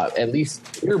can at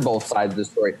least hear both sides of the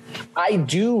story. I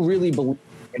do really believe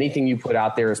anything you put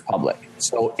out there is public.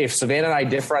 So if Savannah and I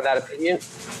differ on that opinion,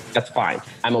 that's fine.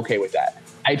 I'm okay with that.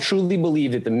 I truly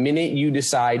believe that the minute you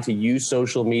decide to use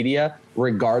social media,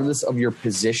 regardless of your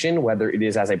position, whether it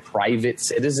is as a private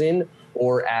citizen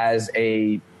or as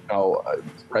a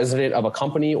president of a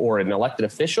company or an elected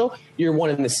official, you're one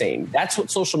and the same. That's what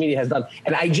social media has done.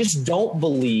 And I just don't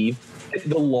believe that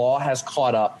the law has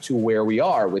caught up to where we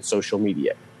are with social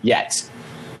media yet.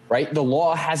 Right? The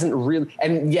law hasn't really,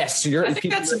 and yes, I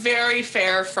think that's very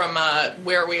fair from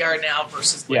where we are now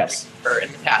versus where we were in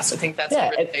the past. I think that's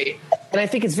really, and I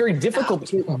think it's very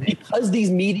difficult because these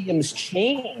mediums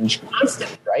change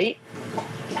constantly, right?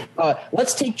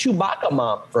 Let's take Chewbacca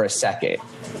Mom for a second.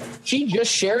 She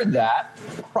just shared that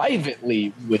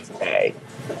privately with May.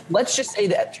 Let's just say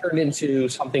that turned into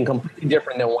something completely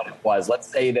different than what it was. Let's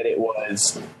say that it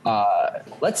was,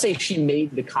 let's say she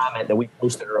made the comment that we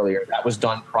posted earlier. That was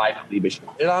done privately, but she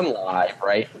put it on live,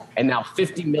 right? And now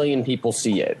 50 million people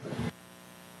see it.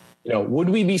 Would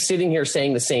we be sitting here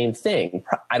saying the same thing?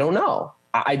 I don't know.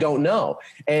 I don't know.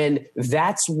 And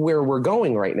that's where we're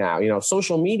going right now.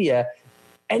 Social media,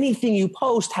 anything you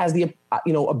post has the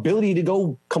ability to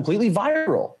go completely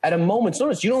viral at a moment's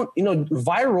notice.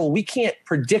 Viral, we can't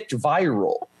predict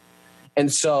viral.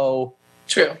 And so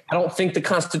true. I don't think the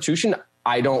Constitution,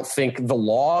 I don't think the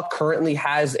law currently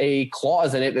has a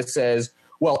clause in it that says,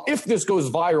 well, if this goes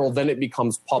viral, then it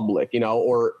becomes public,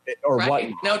 or right. What.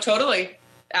 No, totally.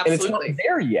 Absolutely. And it's not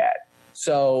there yet.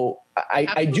 So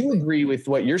I do agree with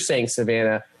what you're saying,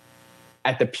 Savannah,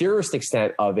 at the purest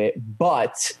extent of it.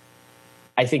 But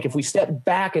I think if we step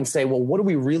back and say, well, what are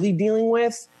we really dealing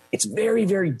with? It's very,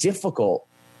 very difficult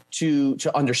to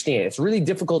understand. It's really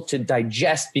difficult to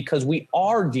digest because we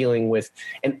are dealing with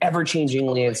an ever-changing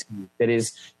landscape that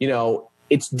is,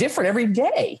 it's different every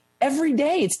day. Every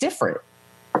day it's different.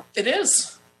 It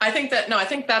is. I think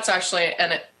that's actually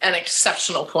an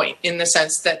exceptional point in the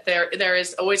sense that there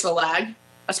is always a lag,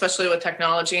 especially with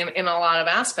technology in a lot of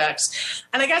aspects.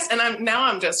 And I guess,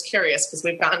 I'm just curious because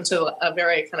we've gotten to a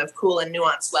very kind of cool and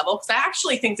nuanced level. Because I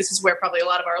actually think this is where probably a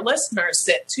lot of our listeners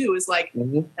sit too, is like,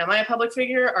 Am I a public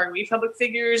figure? Are we public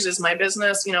figures? Is my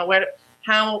business,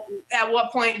 at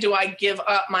what point do I give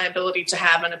up my ability to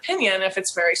have an opinion if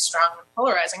it's very strong and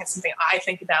polarizing? It's something I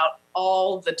think about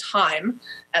all the time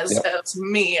as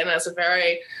me and as a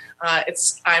very,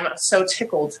 I'm so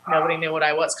tickled. Nobody knew what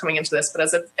I was coming into this, but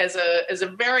as a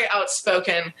very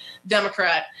outspoken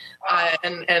Democrat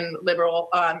and liberal,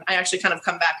 I actually kind of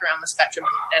come back around the spectrum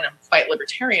and I'm quite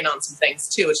libertarian on some things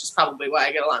too, which is probably why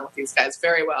I get along with these guys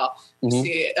very well.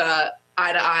 See,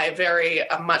 eye to eye very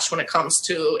much when it comes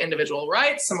to individual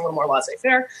rights. I'm a little more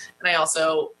laissez-faire. And I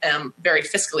also am very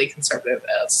fiscally conservative,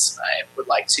 as I would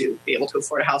like to be able to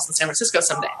afford a house in San Francisco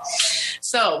someday.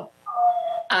 So,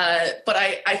 but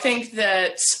I think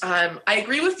that I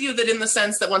agree with you that in the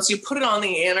sense that once you put it on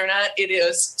the internet, it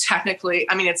is technically,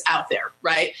 it's out there,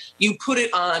 right? You put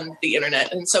it on the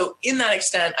internet. And so in that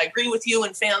extent, I agree with you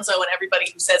and Fanzo and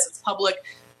everybody who says it's public.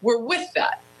 We're with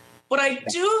that. What I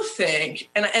do think,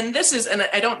 and this is, and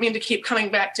I don't mean to keep coming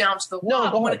back down to the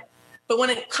law, but when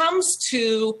it comes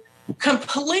to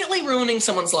completely ruining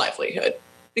someone's livelihood,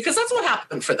 because that's what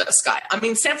happened for this guy.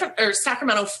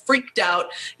 Sacramento freaked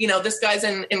out. This guy's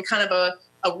in kind of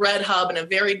a red hub in a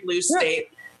very blue state.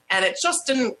 And it just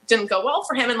didn't go well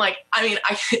for him. And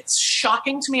it's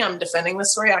shocking to me. I'm defending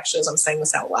this story actually as I'm saying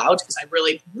this out loud because I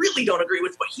really, really don't agree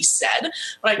with what he said.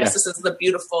 But I guess this is the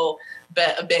beautiful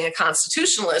bit of being a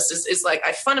constitutionalist is like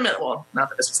I fundamentally, well, not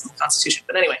that this was in the Constitution,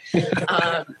 but anyway,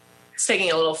 it's taking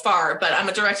it a little far, but I'm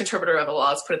a direct interpreter of the law.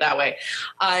 Let's put it that way.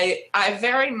 I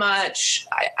very much,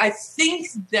 I think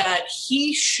that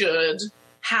he should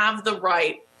have the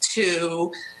right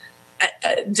to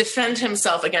defend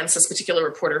himself against this particular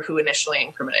reporter who initially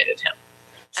incriminated him.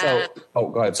 So,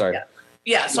 go ahead. Sorry.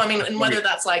 Yeah. So, I mean, and whether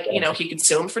that's like, you know, he could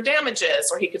sue him for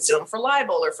damages or he could sue him for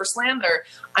libel or for slander,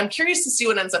 I'm curious to see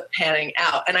what ends up panning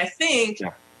out. And I think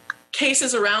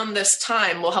cases around this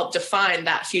time will help define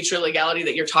that future legality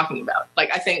that you're talking about.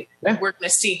 Like, I think we're going to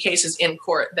see cases in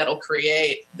court that'll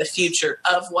create the future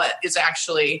of what is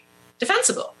actually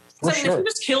defensible. So, I mean, if he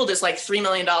was killed as like $3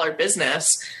 million business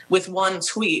with one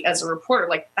tweet as a reporter,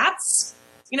 like that's,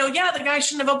 you know, yeah, the guy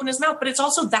shouldn't have opened his mouth, but it's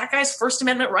also that guy's First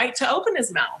Amendment right to open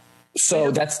his mouth.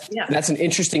 So that's an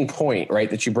interesting point, right,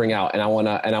 that you bring out, and I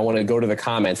want to go to the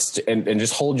comments and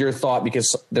just hold your thought,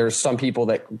 because there's some people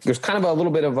that there's kind of a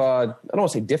little bit of I don't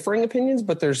want to say differing opinions,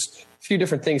 but there's a few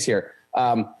different things here.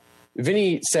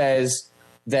 Vinny says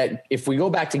that if we go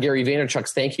back to Gary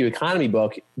Vaynerchuk's Thank You Economy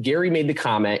book, Gary made the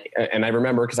comment, and I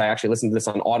remember because I actually listened to this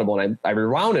on Audible and I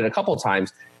rewound it a couple of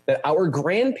times, that our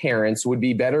grandparents would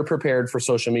be better prepared for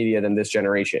social media than this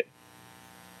generation.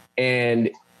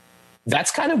 And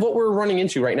that's kind of what we're running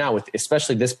into right now with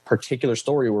especially this particular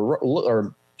story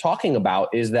we're talking about,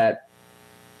 is that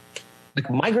like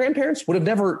my grandparents would have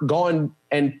never gone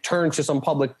and turned to some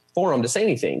public forum to say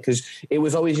anything, because it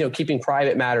was always, you know, keeping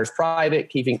private matters private,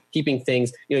 keeping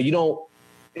things, you know,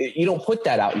 you don't put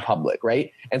that out in public.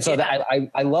 Right. And so that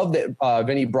I love that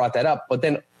Vinny brought that up. But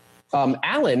then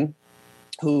Alan,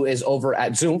 who is over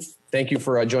at Zoom, thank you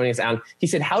for joining us, Alan. He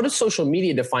said, how does social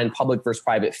media define public versus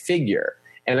private figure?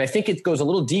 And I think it goes a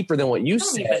little deeper than what you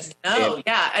said. No,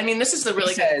 yeah. I mean, this is a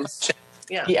really good question.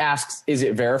 Yeah. He asks, is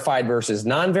it verified versus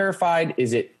non-verified?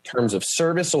 Is it terms of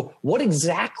service? So what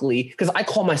exactly, because I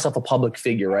call myself a public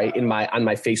figure, right, on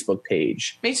my Facebook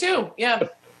page. Me too, yeah.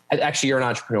 Actually, you're an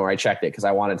entrepreneur. I checked it because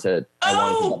I wanted to.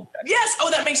 Yes. Oh,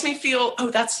 that makes me feel,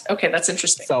 that's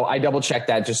interesting. So I double checked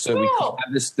that just so we can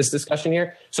have this discussion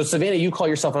here. So Savannah, you call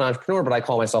yourself an entrepreneur, but I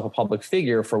call myself a public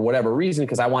figure for whatever reason,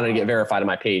 because I wanted to get verified on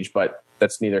my page, but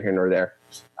that's neither here nor there.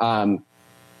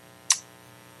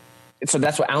 So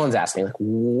that's what Alan's asking. Like,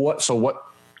 what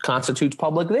constitutes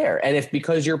public there? And if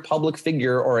because you're a public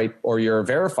figure or you're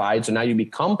verified, so now you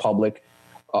become public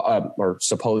or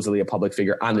supposedly a public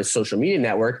figure on this social media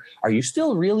network, are you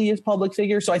still really a public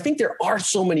figure? So I think there are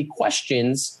so many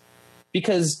questions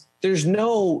because there's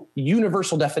no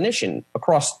universal definition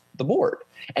across the board.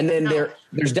 And then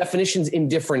there's definitions in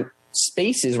different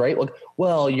spaces, right? Like,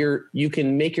 well, you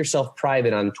can make yourself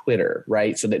private on Twitter,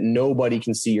 right? So that nobody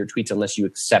can see your tweets unless you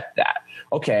accept that.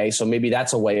 Okay, so maybe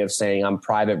that's a way of saying I'm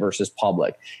private versus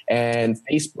public. And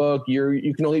Facebook,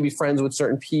 you can only be friends with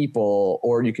certain people,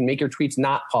 or you can make your tweets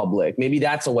not public. Maybe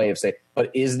that's a way of saying, but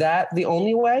is that the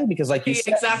only way? Because like you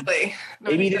said, exactly.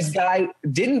 Maybe this guy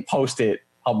didn't post it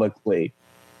publicly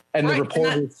and the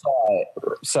reporter saw it.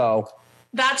 So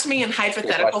that to me in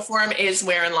hypothetical form is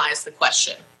wherein lies the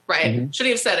question. Right? Mm-hmm. Should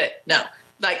he have said it? No.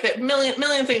 Like that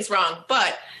million things wrong.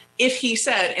 But if he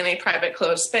said in a private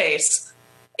closed space,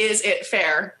 is it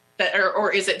fair that,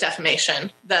 or is it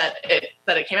defamation that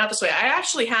it came out this way? I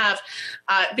actually have,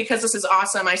 because this is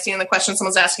awesome. I see in the question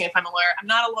someone's asking if I'm a lawyer. I'm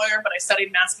not a lawyer, but I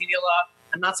studied mass media law.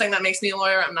 I'm not saying that makes me a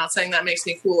lawyer. I'm not saying that makes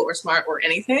me cool or smart or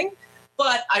anything.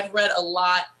 But I've read a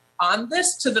lot on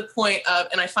this to the point of,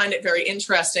 and I find it very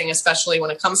interesting, especially when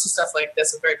it comes to stuff like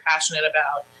this. I'm very passionate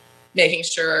about making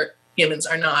sure humans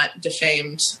are not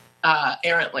defamed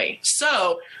errantly.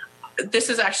 So this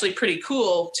is actually pretty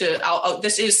cool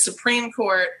this is Supreme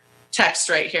Court text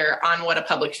right here on what a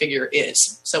public figure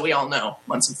is. So we all know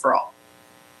once and for all.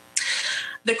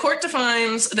 The court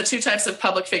defines the two types of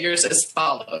public figures as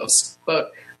follows. Quote,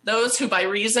 those who by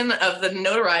reason of the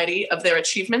notoriety of their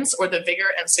achievements or the vigor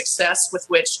and success with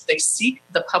which they seek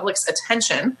the public's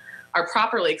attention are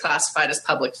properly classified as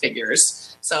public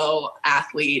figures. So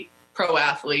athlete, pro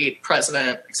athlete,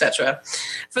 president, etc.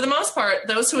 For the most part,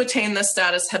 those who attain this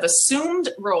status have assumed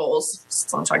roles,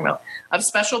 that's what I'm talking about, of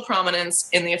special prominence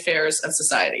in the affairs of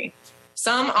society.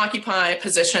 Some occupy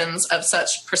positions of such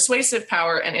persuasive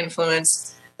power and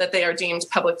influence that they are deemed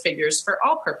public figures for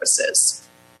all purposes.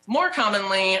 More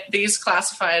commonly, those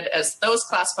classified as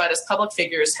public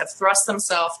figures have thrust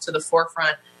themselves to the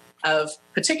forefront of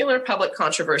particular public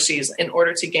controversies in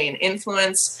order to gain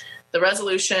influence, the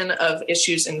resolution of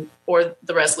issues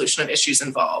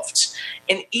involved.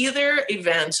 In either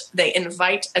event, they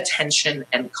invite attention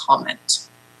and comment.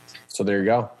 So there you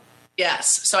go. Yes.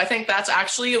 So I think that's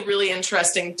actually a really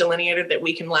interesting delineator that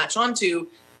we can latch onto,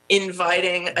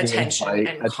 inviting attention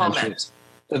and comment.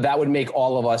 So that would make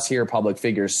all of us here public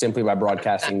figures simply by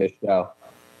broadcasting this show.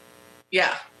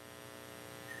 Yeah.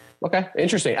 Okay,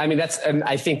 interesting. I mean, and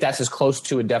I think that's as close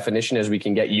to a definition as we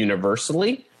can get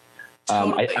universally.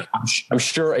 Totally. I'm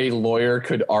sure a lawyer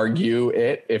could argue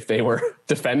it if they were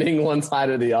defending one side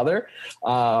or the other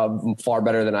far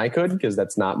better than I could, because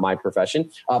that's not my profession.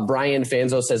 Brian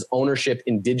Fanzo says ownership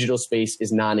in digital space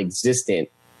is non-existent.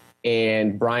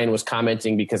 And Brian was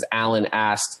commenting because Alan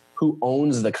asked who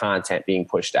owns the content being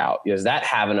pushed out. Does that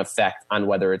have an effect on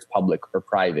whether it's public or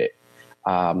private?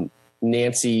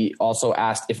 Nancy also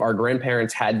asked if our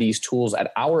grandparents had these tools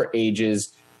at our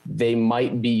ages, they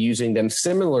might be using them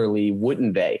similarly,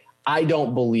 wouldn't they? I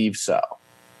don't believe so,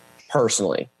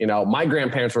 personally. My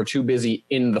grandparents were too busy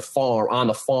on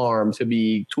the farm to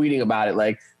be tweeting about it,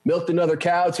 like, milked another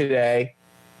cow today,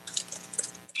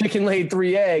 chicken laid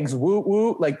 3 eggs, woo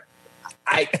woo. Like,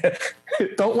 I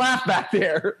don't laugh back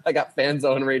there. I got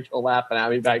Fanzo and Rachel laughing at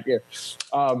me back here.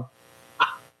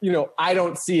 I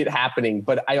don't see it happening,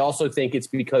 but I also think it's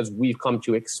because we've come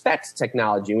to expect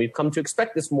technology and we've come to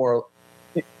expect this more.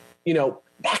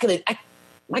 Back in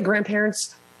my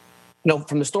grandparents,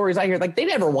 from the stories I hear, like, they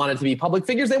never wanted to be public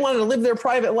figures. They wanted to live their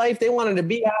private life. They wanted to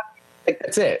be happy. Like,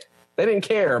 that's it. They didn't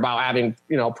care about having,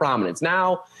 prominence.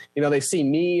 Now, they see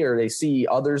me or they see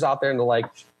others out there and they're like,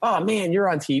 oh man, you're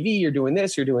on TV, you're doing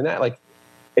this, you're doing that. Like,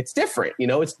 it's different,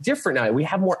 it's different now. We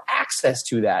have more access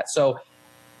to that. So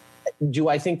do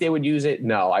I think they would use it?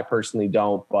 No, I personally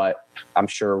don't, but I'm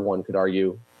sure one could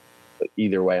argue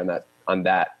either way on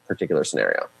that particular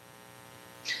scenario.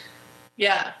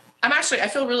 Yeah. I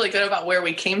feel really good about where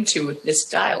we came to with this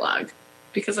dialogue,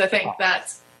 because I think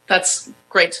that's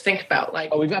great to think about.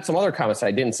 Like, we've got some other comments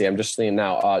I didn't see. I'm just seeing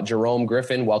now. Jerome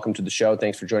Griffin, welcome to the show.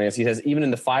 Thanks for joining us. He says, even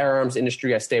in the firearms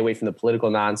industry, I stay away from the political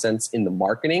nonsense in the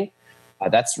marketing.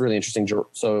 That's really interesting.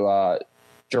 So,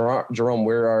 Jerome,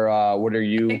 what are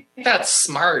you? I think that's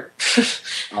smart.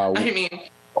 I'm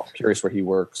curious where he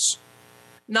works.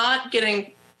 Not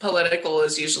getting political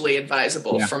is usually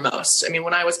advisable for most.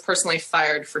 When I was personally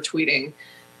fired for tweeting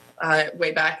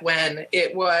way back when,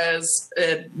 it was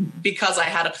because I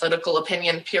had a political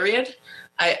opinion, period.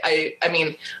 I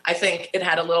think it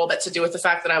had a little bit to do with the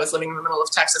fact that I was living in the middle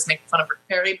of Texas making fun of Rick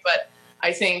Perry, but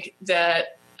I think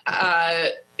that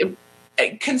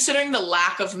considering the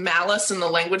lack of malice in the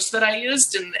language that I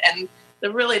used and the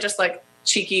really just like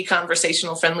cheeky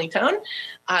conversational friendly tone,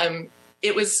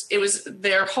 it was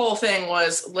their whole thing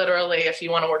was literally, if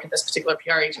you want to work at this particular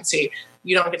PR agency,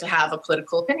 you don't get to have a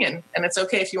political opinion. And it's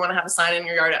okay if you want to have a sign in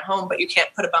your yard at home, but you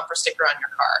can't put a bumper sticker on your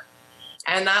car.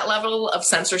 And that level of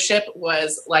censorship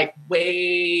was like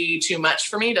way too much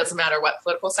for me. Doesn't matter what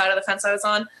political side of the fence I was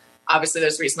on. Obviously,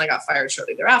 there's a reason I got fired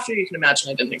shortly thereafter. You can imagine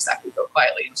I didn't exactly go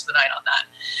quietly into the night on that.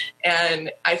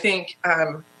 And I think,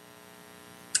 I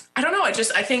don't know. I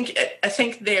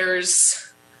think there's,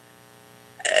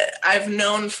 I've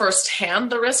known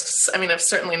firsthand the risks. I've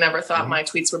certainly never thought my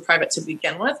tweets were private to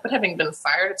begin with, but having been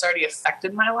fired, it's already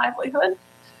affected my livelihood.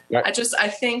 Right. I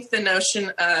think the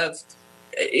notion of,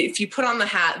 if you put on the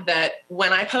hat that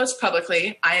when I post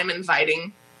publicly, I am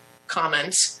inviting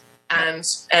comment and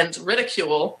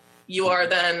ridicule, you are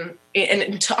then,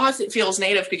 and to us it feels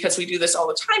native because we do this all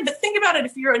the time, but think about it,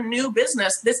 if you're a new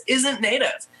business, this isn't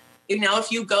native.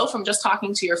 If you go from just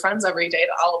talking to your friends every day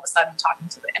to all of a sudden talking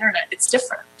to the internet, it's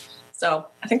different. So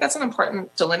I think that's an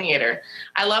important delineator.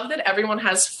 I love that everyone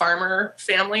has farmer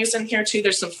families in here too.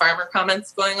 There's some farmer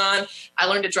comments going on. I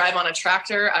learned to drive on a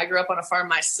tractor. I grew up on a farm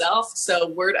myself. So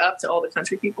word up to all the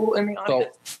country people in the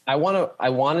audience.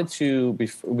 So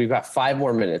we've got 5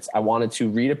 more minutes. I wanted to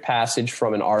read a passage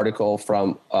from an article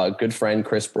from a good friend,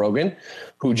 Chris Brogan,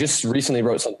 who just recently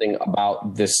wrote something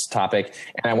about this topic.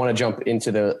 And I want to jump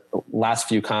into the last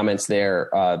few comments there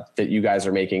that you guys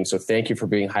are making. So thank you for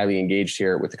being highly engaged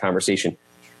here with the conversation.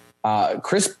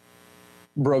 Chris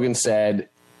Brogan said,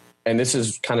 and this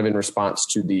is kind of in response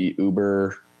to the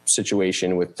Uber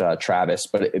situation with Travis,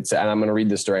 but and I'm going to read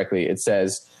this directly. It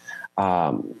says,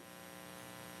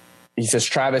 he says,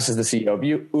 Travis is the CEO of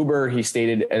Uber. He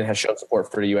stated and has shown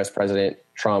support for the U.S. President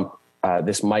Trump.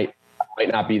 This might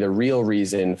not be the real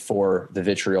reason for the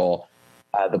vitriol.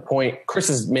 The point Chris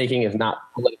is making is not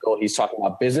political. He's talking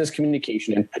about business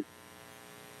communication, and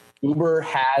Uber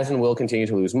has and will continue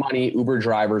to lose money. Uber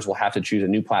drivers will have to choose a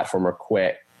new platform or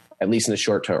quit, at least in the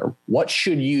short term. What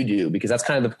should you do? Because that's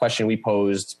kind of the question we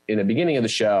posed in the beginning of the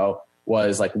show,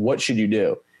 was like, what should you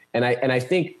do? And I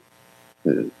think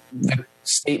the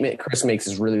statement Chris makes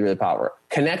is really, really powerful.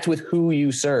 Connect with who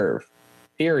you serve,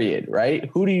 period, right?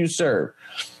 Who do you serve?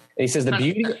 And he says the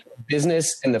beauty of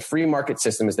business and the free market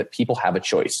system is that people have a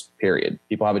choice, period.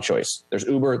 People have a choice. There's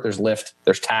Uber, there's Lyft,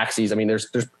 there's taxis. I mean,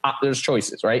 there's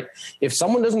choices, right? If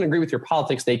someone doesn't agree with your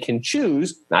politics, they can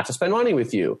choose not to spend money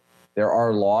with you. There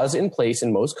are laws in place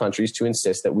in most countries to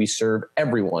insist that we serve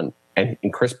everyone. And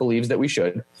Chris believes that we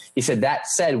should. He said, that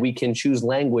said, we can choose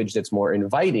language that's more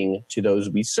inviting to those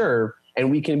we serve.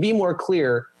 And we can be more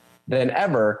clear than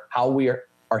ever how we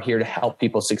are here to help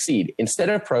people succeed. Instead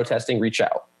of protesting, reach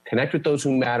out. Connect with those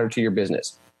who matter to your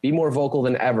business. Be more vocal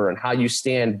than ever in how you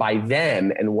stand by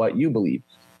them and what you believe.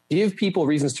 Give people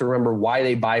reasons to remember why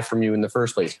they buy from you in the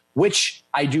first place, which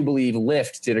I do believe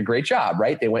Lyft did a great job,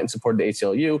 right? They went and supported the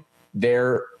ACLU.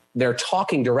 They're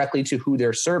talking directly to who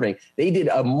they're serving. They did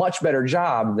a much better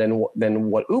job than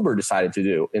what Uber decided to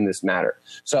do in this matter.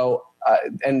 So,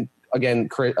 and again,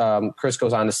 Chris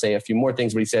goes on to say a few more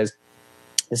things, but he says,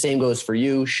 the same goes for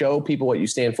you. Show people what you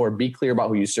stand for. Be clear about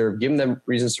who you serve. Give them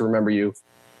reasons to remember you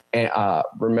and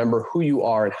remember who you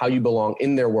are and how you belong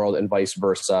in their world and vice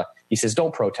versa. He says,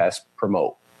 don't protest,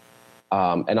 promote.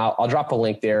 And I'll drop a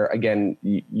link there. Again,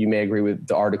 you may agree with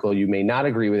the article. You may not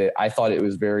agree with it. I thought it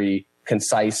was very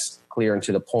concise, clear, and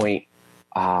to the point.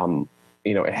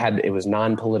 It was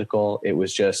non-political. It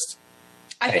was just,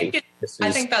 I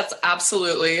think that's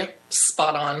absolutely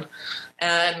spot on.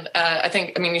 And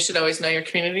you should always know your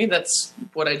community. That's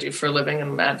what I do for a living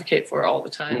and advocate for all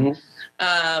the time.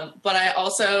 Mm-hmm. But I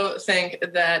also think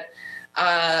that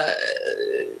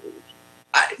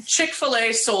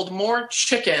Chick-fil-A sold more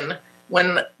chicken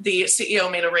when the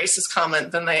CEO made a racist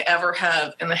comment than they ever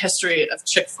have in the history of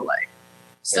Chick-fil-A.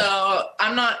 So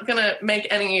I'm not going to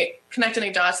connect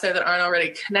any dots there that aren't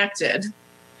already connected.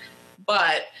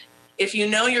 But if you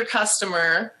know your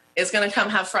customer is going to come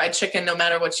have fried chicken no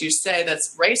matter what you say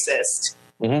that's racist,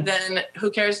 mm-hmm. then who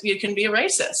cares? You can be a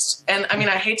racist. And I mean,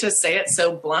 I hate to say it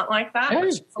so blunt like that,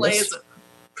 but Chick-fil-A is a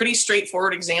pretty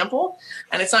straightforward example.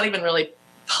 And it's not even really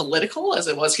political as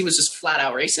it was. He was just flat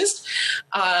out racist.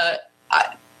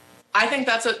 I think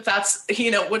that's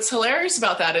what's hilarious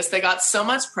about that is they got so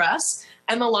much press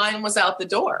and the line was out the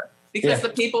door because the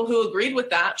people who agreed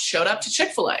with that showed up to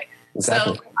Chick-fil-A.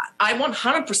 Exactly. So I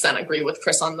 100% agree with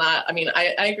Chris on that. I mean,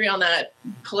 I agree on that,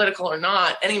 political or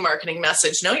not, any marketing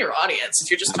message, know your audience. If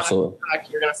you're just talking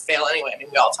back, you're going to fail anyway. I mean,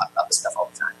 we all talk about this stuff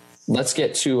all the time. Let's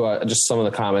get to just some of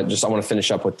the comments. I want to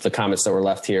finish up with the comments that were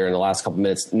left here in the last couple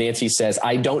minutes. Nancy says,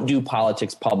 I don't do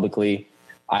politics publicly.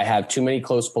 I have too many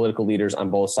close political leaders on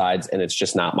both sides, and it's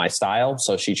just not my style.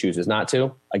 So she chooses not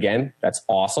to. Again, that's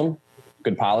awesome.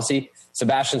 Good policy.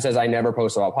 Sebastian says, I never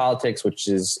post about politics, which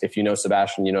is, if you know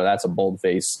Sebastian, you know that's a bold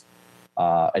face.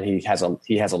 And he has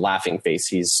a laughing face.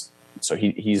 He's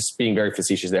being very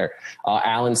facetious there.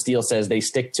 Alan Steele says they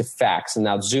stick to facts. And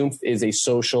now Zoom is a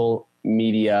social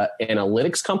media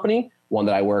analytics company, one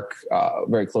that I work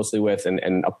very closely with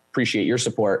and appreciate your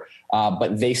support.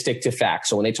 But they stick to facts.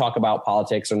 So when they talk about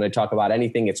politics or when they talk about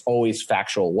anything, it's always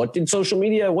factual. What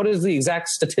is the exact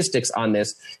statistics on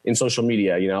this in social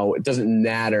media? You know, it doesn't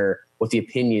matter what the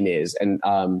opinion is. And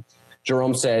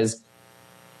Jerome says,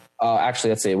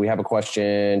 let's see, we have a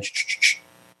question.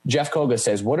 Jeff Koga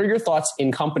says, what are your thoughts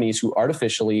in companies who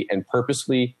artificially and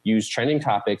purposely use trending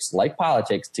topics like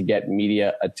politics to get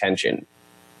media attention?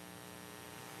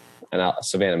 And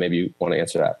Savannah, maybe you want to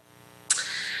answer that.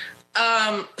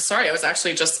 Sorry, I was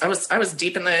actually I was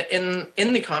deep in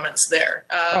the comments there.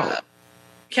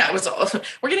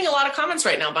 We're getting a lot of comments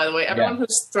right now, by the way. Everyone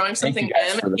who's throwing something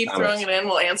in, keep throwing it in.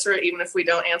 We'll answer it even if we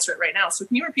don't answer it right now. So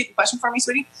can you repeat the question for me,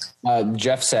 sweetie?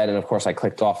 Jeff said, and of course I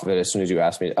clicked off of it as soon as you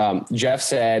asked me. Jeff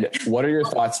said, what are your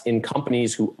thoughts in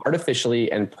companies who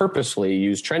artificially and purposely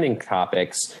use trending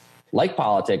topics like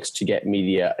politics to get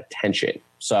media attention?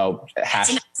 So that's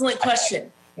an excellent question.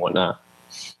 Whatnot.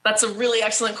 That's a really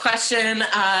excellent question,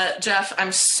 Jeff.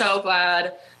 I'm so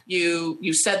glad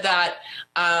you said that.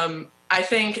 I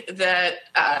think that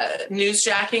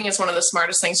newsjacking is one of the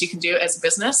smartest things you can do as a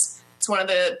business. It's one of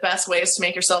the best ways to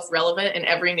make yourself relevant in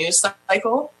every news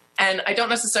cycle. And I don't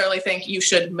necessarily think you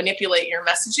should manipulate your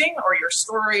messaging or your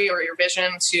story or your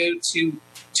vision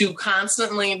to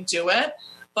constantly do it.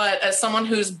 But as someone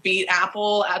who's beat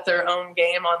Apple at their own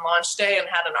game on launch day and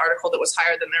had an article that was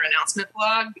higher than their announcement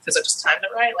blog because I just timed it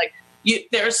right,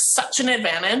 there's such an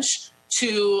advantage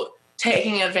to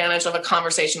taking advantage of a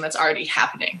conversation that's already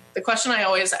happening. The question I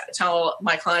always tell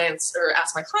my clients or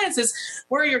ask my clients is,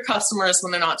 where are your customers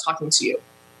when they're not talking to you?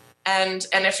 And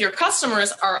if your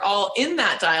customers are all in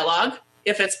that dialogue,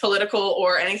 if it's political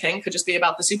or anything, could just be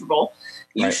about the Super Bowl,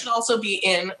 you should also be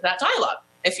in that dialogue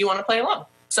if you want to play along.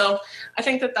 So I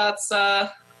think that's,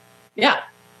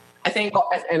 I think,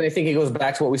 and I think it goes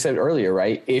back to what we said earlier,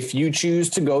 right? If you choose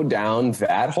to go down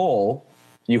that hole,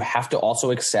 you have to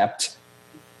also accept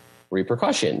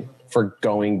repercussion for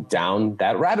going down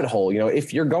that rabbit hole. You know,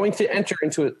 if you're going to enter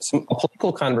into a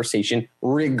political conversation,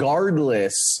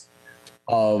 regardless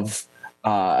of,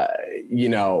 you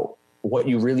know, what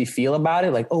you really feel about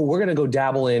it, like, oh, we're going to go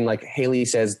dabble in, like Haley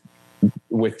says,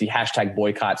 with the hashtag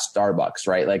boycott Starbucks,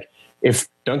 right? Like if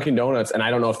Dunkin' Donuts, and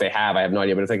I don't know if they have, I have no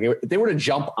idea, but if they were to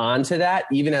jump onto that,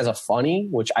 even as a funny,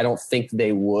 which I don't think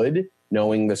they would,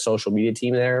 knowing the social media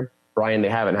team there, Brian, they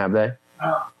haven't, have they?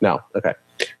 No. Okay.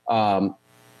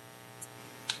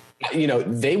 You know,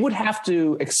 they would have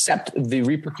to accept the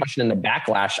repercussion and the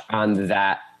backlash on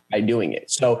that by doing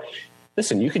it. So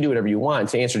listen, you can do whatever you want.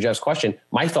 To answer Jeff's question,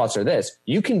 my thoughts are this: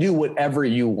 you can do whatever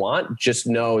you want. Just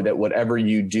know that whatever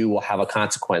you do will have a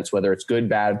consequence, whether it's good,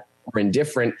 bad, or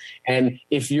indifferent. And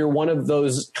if you're one of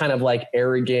those kind of like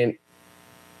arrogant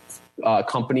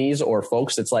companies or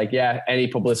folks that's like, yeah, any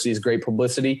publicity is great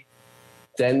publicity,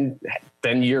 then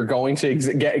you're going to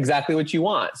get exactly what you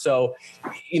want. So,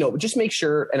 you know, just make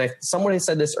sure, and someone had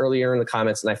said this earlier in the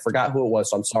comments, and I forgot who it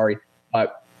was, so I'm sorry,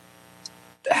 but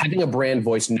having a brand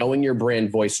voice, knowing your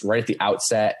brand voice right at the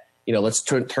outset, you know, let's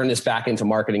turn this back into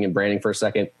marketing and branding for a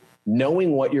second.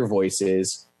 Knowing what your voice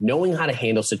is, knowing how to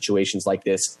handle situations like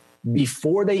this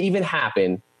before they even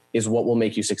happen is what will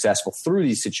make you successful through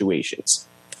these situations.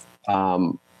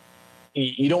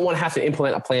 You don't want to have to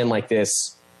implement a plan like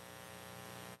this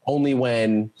only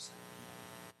when,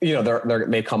 you know,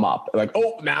 they come up like,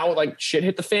 oh, now like shit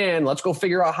hit the fan. Let's go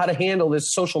figure out how to handle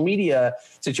this social media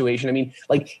situation. I mean,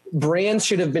 like brands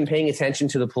should have been paying attention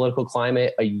to the political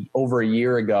climate over a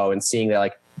year ago and seeing that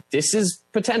like, this is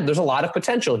potential. There's a lot of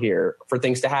potential here for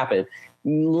things to happen.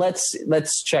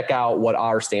 Let's check out what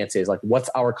our stance is. Like, what's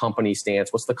our company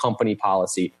stance? What's the company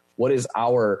policy? What is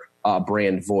our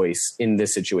brand voice in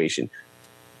this situation?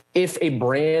 If a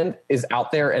brand is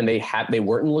out there and they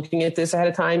weren't looking at this ahead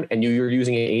of time and you're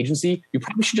using an agency, you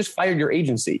probably should just fire your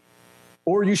agency,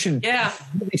 or you should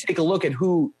really take a look at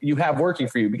who you have working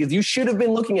for you, because you should have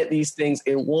been looking at these things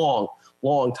a long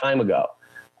time ago.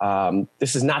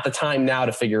 This is not the time now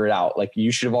to figure it out. Like,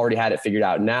 you should have already had it figured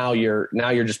out. Now you're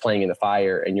just playing in the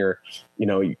fire, and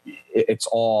it's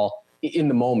all in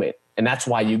the moment. And that's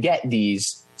why you get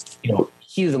these, you know,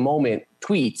 heat of the moment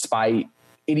tweets by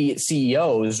idiot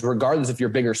CEOs, regardless if you're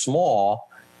big or small.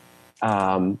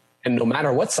 And no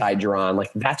matter what side you're on,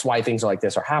 like, that's why things like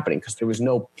this are happening, because there was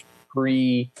no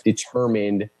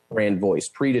predetermined brand voice,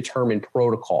 predetermined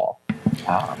protocol.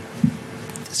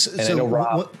 And I know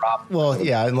Rob. Well,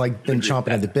 yeah, I'm like been chomping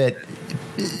at the bit.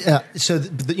 So,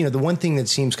 the one thing that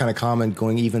seems kind of common,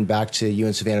 going even back to you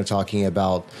and Savannah talking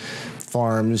about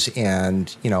farms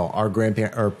and, you know, our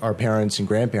parents and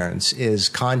grandparents, is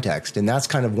context. And that's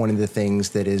kind of one of the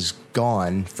things that is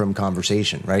gone from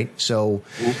conversation, right? So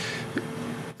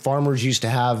farmers used to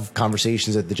have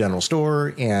conversations at the general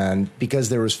store, and because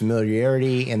there was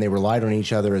familiarity and they relied on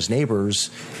each other as neighbors,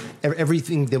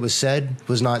 everything that was said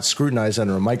was not scrutinized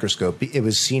under a microscope. It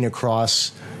was seen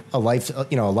across a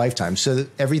lifetime. So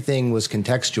everything was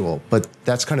contextual. But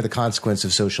that's kind of the consequence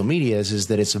of social media is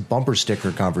that it's a bumper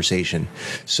sticker conversation.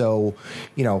 So,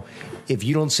 you know, if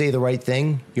you don't say the right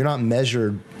thing, you're not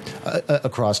measured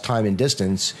across time and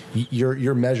distance.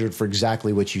 You're measured for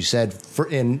exactly what you said.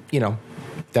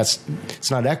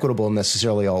 It's not equitable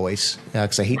necessarily always,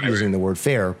 because I hate using the word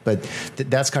fair, but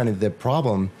that's kind of the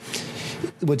problem.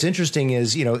 What's interesting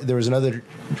is, you know, there was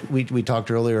we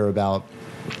talked earlier about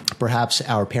perhaps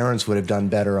our parents would have done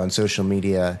better on social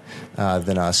media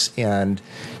than us. And,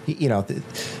 you know,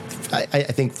 I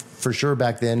think for sure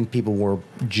back then people were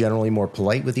generally more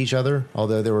polite with each other,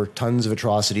 although there were tons of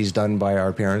atrocities done by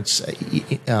our parents.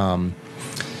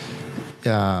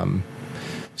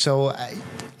 So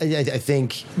I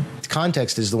think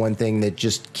context is the one thing that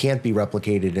just can't be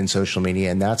replicated in social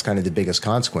media, and that's kind of the biggest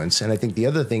consequence. And I think the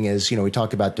other thing is, you know, we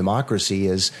talk about democracy,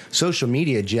 is social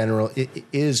media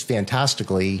is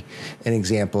fantastically an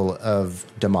example of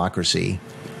democracy,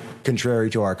 contrary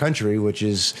to our country, which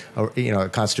is a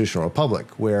constitutional republic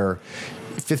where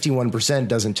 51%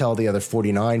 doesn't tell the other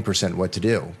 49% what to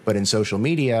do. But in social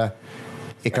media,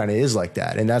 it kind of is like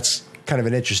that, and that's kind of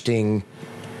an interesting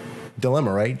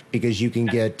dilemma, right? Because you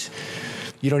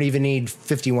don't even need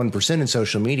 51% in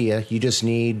social media. You just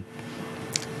need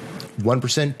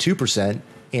 1%, 2%,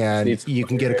 and you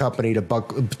can get a company to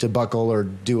buckle or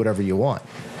do whatever you want.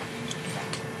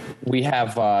 We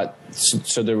have,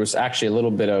 so there was actually a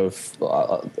little bit of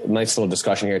a nice little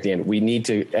discussion here at the end. We need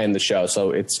to end the show.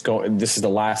 So this is the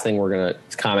last thing we're going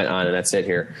to comment on, and that's it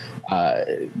here.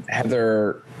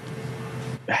 Heather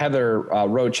Heather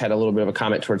Roach had a little bit of a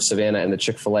comment towards Savannah and the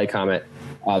Chick-fil-A comment,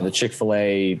 the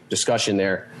Chick-fil-A discussion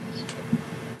there.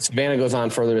 Savannah goes on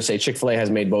further to say Chick-fil-A has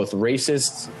made both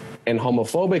racist and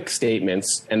homophobic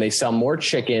statements, and they sell more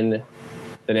chicken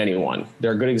than anyone.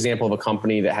 They're a good example of a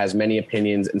company that has many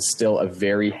opinions and still a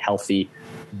very healthy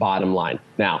bottom line.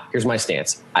 Now, here's my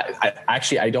stance.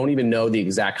 I don't even know the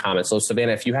exact comments. So,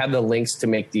 Savannah, if you have the links to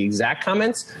make the exact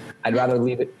comments, I'd rather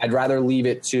leave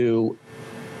it to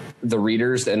the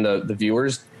readers and the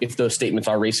viewers if those statements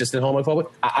are racist and homophobic.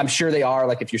 I'm sure they are.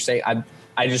 Like if you're saying,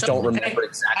 I just don't remember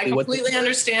exactly. I completely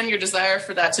understand your desire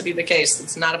for that to be the case.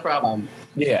 It's not a problem.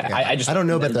 I don't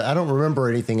know about I don't remember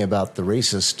anything about the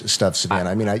racist stuff, Savannah.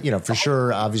 I mean, for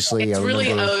sure, obviously, it's I really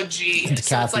remember OG. So Kathy.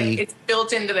 it's like it's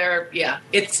built into their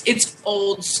It's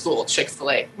old school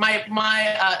Chick-fil-A.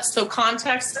 So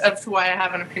context of why I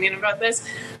have an opinion about this.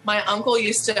 My uncle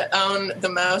used to own the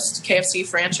most KFC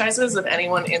franchises of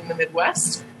anyone in the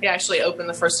Midwest. He actually opened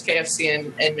the first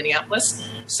KFC in Minneapolis.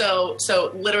 So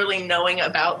literally knowing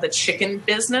about the chicken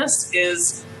business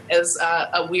is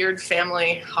a weird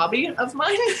family hobby of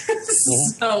mine.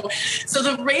 So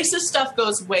the racist stuff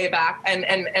goes way back.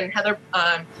 And Heather,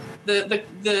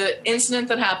 the incident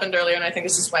that happened earlier, and I think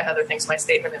this is why Heather thinks my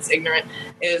statement is ignorant,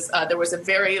 is there was a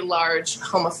very large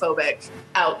homophobic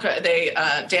outcry.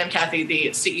 Dan Cathy, the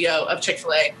CEO of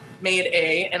Chick-fil-A, made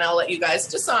and I'll let you guys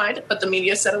decide, but the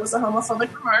media said it was a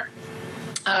homophobic remark.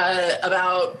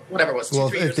 About whatever it was.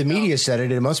 Well, if the media said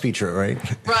it, it must be true, right?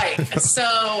 Right. So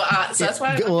that's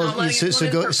why.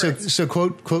 So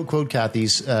quote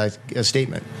Kathy's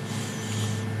statement.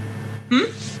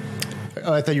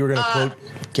 Oh, I thought you were going to quote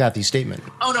Kathy's statement.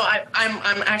 Oh no,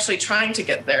 I'm actually trying to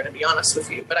get there, to be honest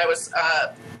with you. But I was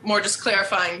more just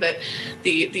clarifying that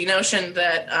the notion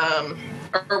that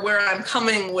or where I'm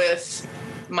coming with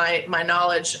my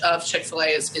knowledge of Chick-fil-A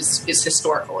is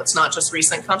historical. It's not just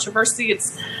recent controversy;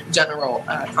 it's general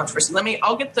controversy.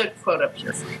 I'll get the quote up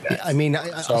here for you guys. I mean,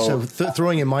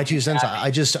 throwing in my 2 cents,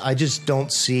 I just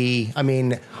don't see. I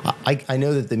mean, I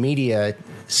know that the media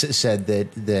said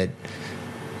that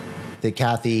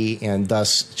Kathy and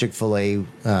thus Chick-fil-A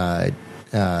were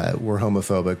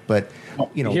homophobic, but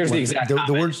here's the exact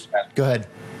the words. Go ahead.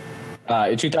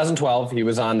 In 2012, he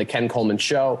was on the Ken Coleman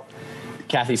Show.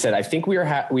 Kathy said, I think we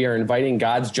are inviting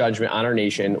God's judgment on our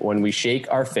nation when we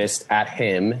shake our fist at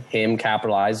him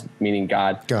capitalized, meaning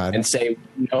God, and say,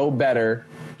 no better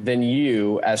than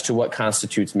you as to what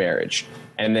constitutes marriage.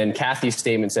 And then Kathy's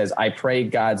statement says, I pray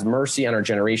God's mercy on our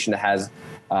generation that has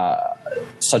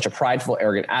such a prideful,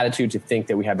 arrogant attitude to think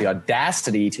that we have the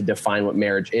audacity to define what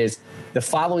marriage is. The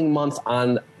following month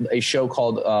on a show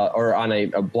called, or on a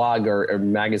blog or a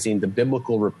magazine, The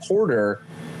Biblical Reporter,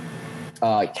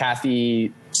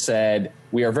 Kathy said,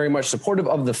 we are very much supportive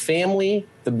of the family,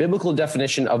 the biblical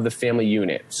definition of the family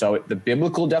unit. So the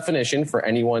biblical definition, for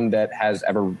anyone that has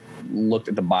ever looked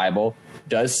at the Bible,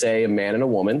 does say a man and a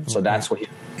woman. So that's what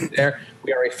he's there.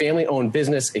 We are a family-owned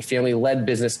business, a family-led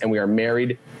business, and we are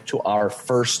married to our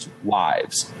first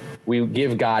wives. We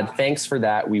give God thanks for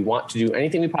that. We want to do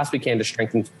anything we possibly can to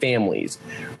strengthen families.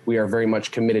 We are very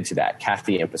much committed to that,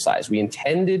 Kathy emphasized. We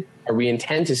intend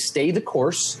to stay the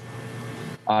course.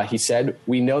 He said,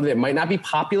 we know that it might not be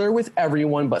popular with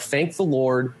everyone, but thank the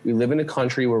Lord, we live in a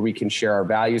country where we can share our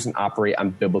values and operate on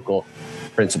biblical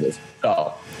principles.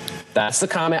 So that's the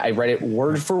comment. I read it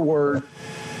word for word.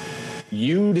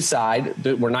 You decide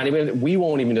that we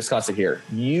won't even discuss it here.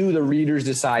 You, the readers,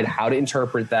 decide how to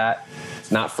interpret that.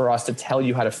 It's not for us to tell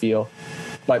you how to feel.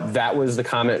 But that was the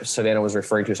comment Savannah was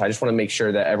referring to. So I just want to make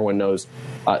sure that everyone knows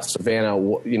Savannah,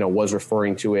 was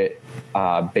referring to it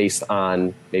based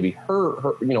on maybe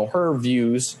her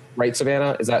views, right,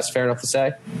 Savannah? Is that fair enough to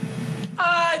say?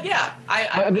 Yeah.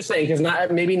 I'm just saying because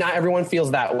maybe not everyone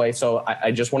feels that way. So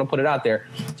I just want to put it out there.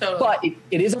 Totally. But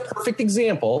it is a perfect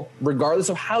example, regardless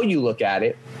of how you look at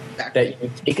it, that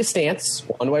you take a stance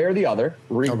one way or the other,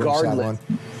 regardless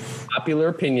popular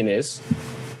opinion is,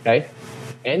 okay?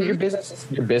 And your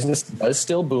business does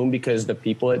still boom because the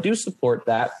people that do support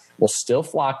that will still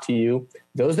flock to you.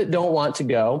 Those that don't want to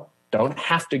go don't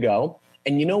have to go.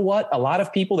 And you know what? A lot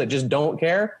of people that just don't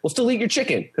care will still eat your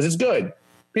chicken because it's good,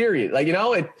 period.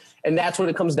 And that's what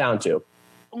it comes down to.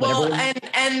 Well,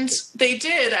 and they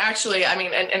did actually, I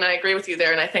mean, and I agree with you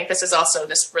there. And I think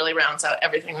this really rounds out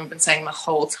everything we've been saying the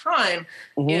whole time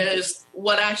is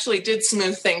what actually did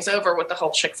smooth things over with the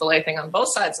whole Chick-fil-A thing on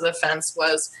both sides of the fence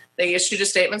was they issued a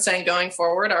statement saying going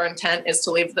forward, our intent is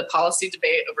to leave the policy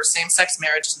debate over same-sex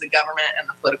marriage to the government and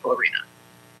the political arena.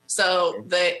 So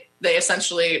they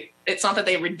essentially, it's not that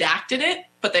they redacted it,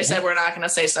 but they said we're not going to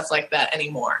say stuff like that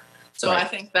anymore. So I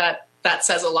think that that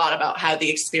says a lot about how the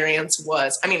experience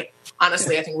was. I mean,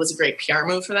 honestly, I think it was a great PR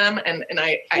move for them. And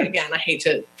I hate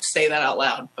to say that out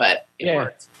loud, but it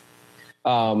worked.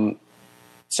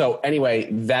 So anyway,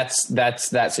 that's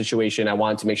that situation. I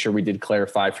wanted to make sure we did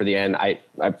clarify for the end. I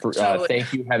Totally.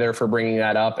 Thank you, Heather, for bringing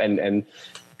that up and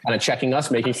kind of checking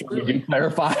us, making sure we do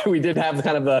clarify. We did have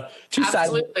kind of a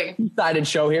two-sided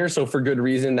show here. So for good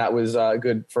reason, that was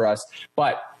good for us.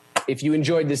 But if you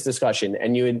enjoyed this discussion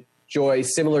and you enjoy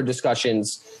similar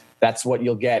discussions, that's what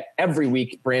you'll get every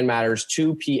week. Brand Matters,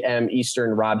 2 p.m.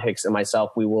 Eastern. Rob Hicks and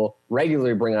myself, we will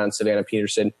regularly bring on Savannah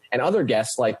Peterson and other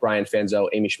guests like Brian Fanzo,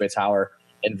 Amy Schmitzhauer,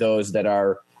 and those that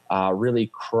are really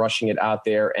crushing it out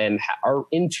there and are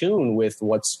in tune with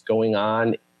what's going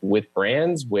on with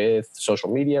brands, with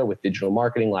social media, with digital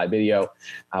marketing, live video.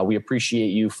 We appreciate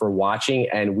you for watching,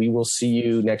 and we will see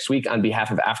you next week. On behalf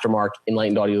of Aftermark,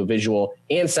 Enlightened Audio Visual,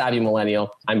 and Savvy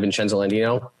Millennial, I'm Vincenzo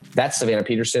Landino. That's Savannah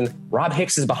Peterson. Rob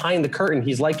Hicks is behind the curtain.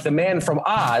 He's like the man from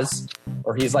Oz,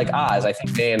 or he's like Oz. I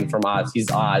think man from Oz.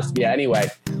 He's Oz. Yeah, anyway,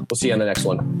 we'll see you on the next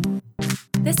one.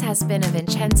 This has been a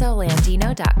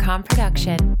VincenzoLandino.com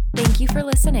production. Thank you for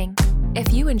listening.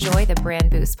 If you enjoy the Brand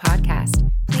Boost podcast,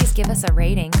 please give us a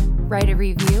rating, write a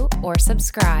review, or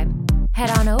subscribe. Head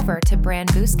on over to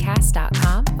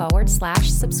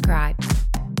brandboostcast.com/subscribe.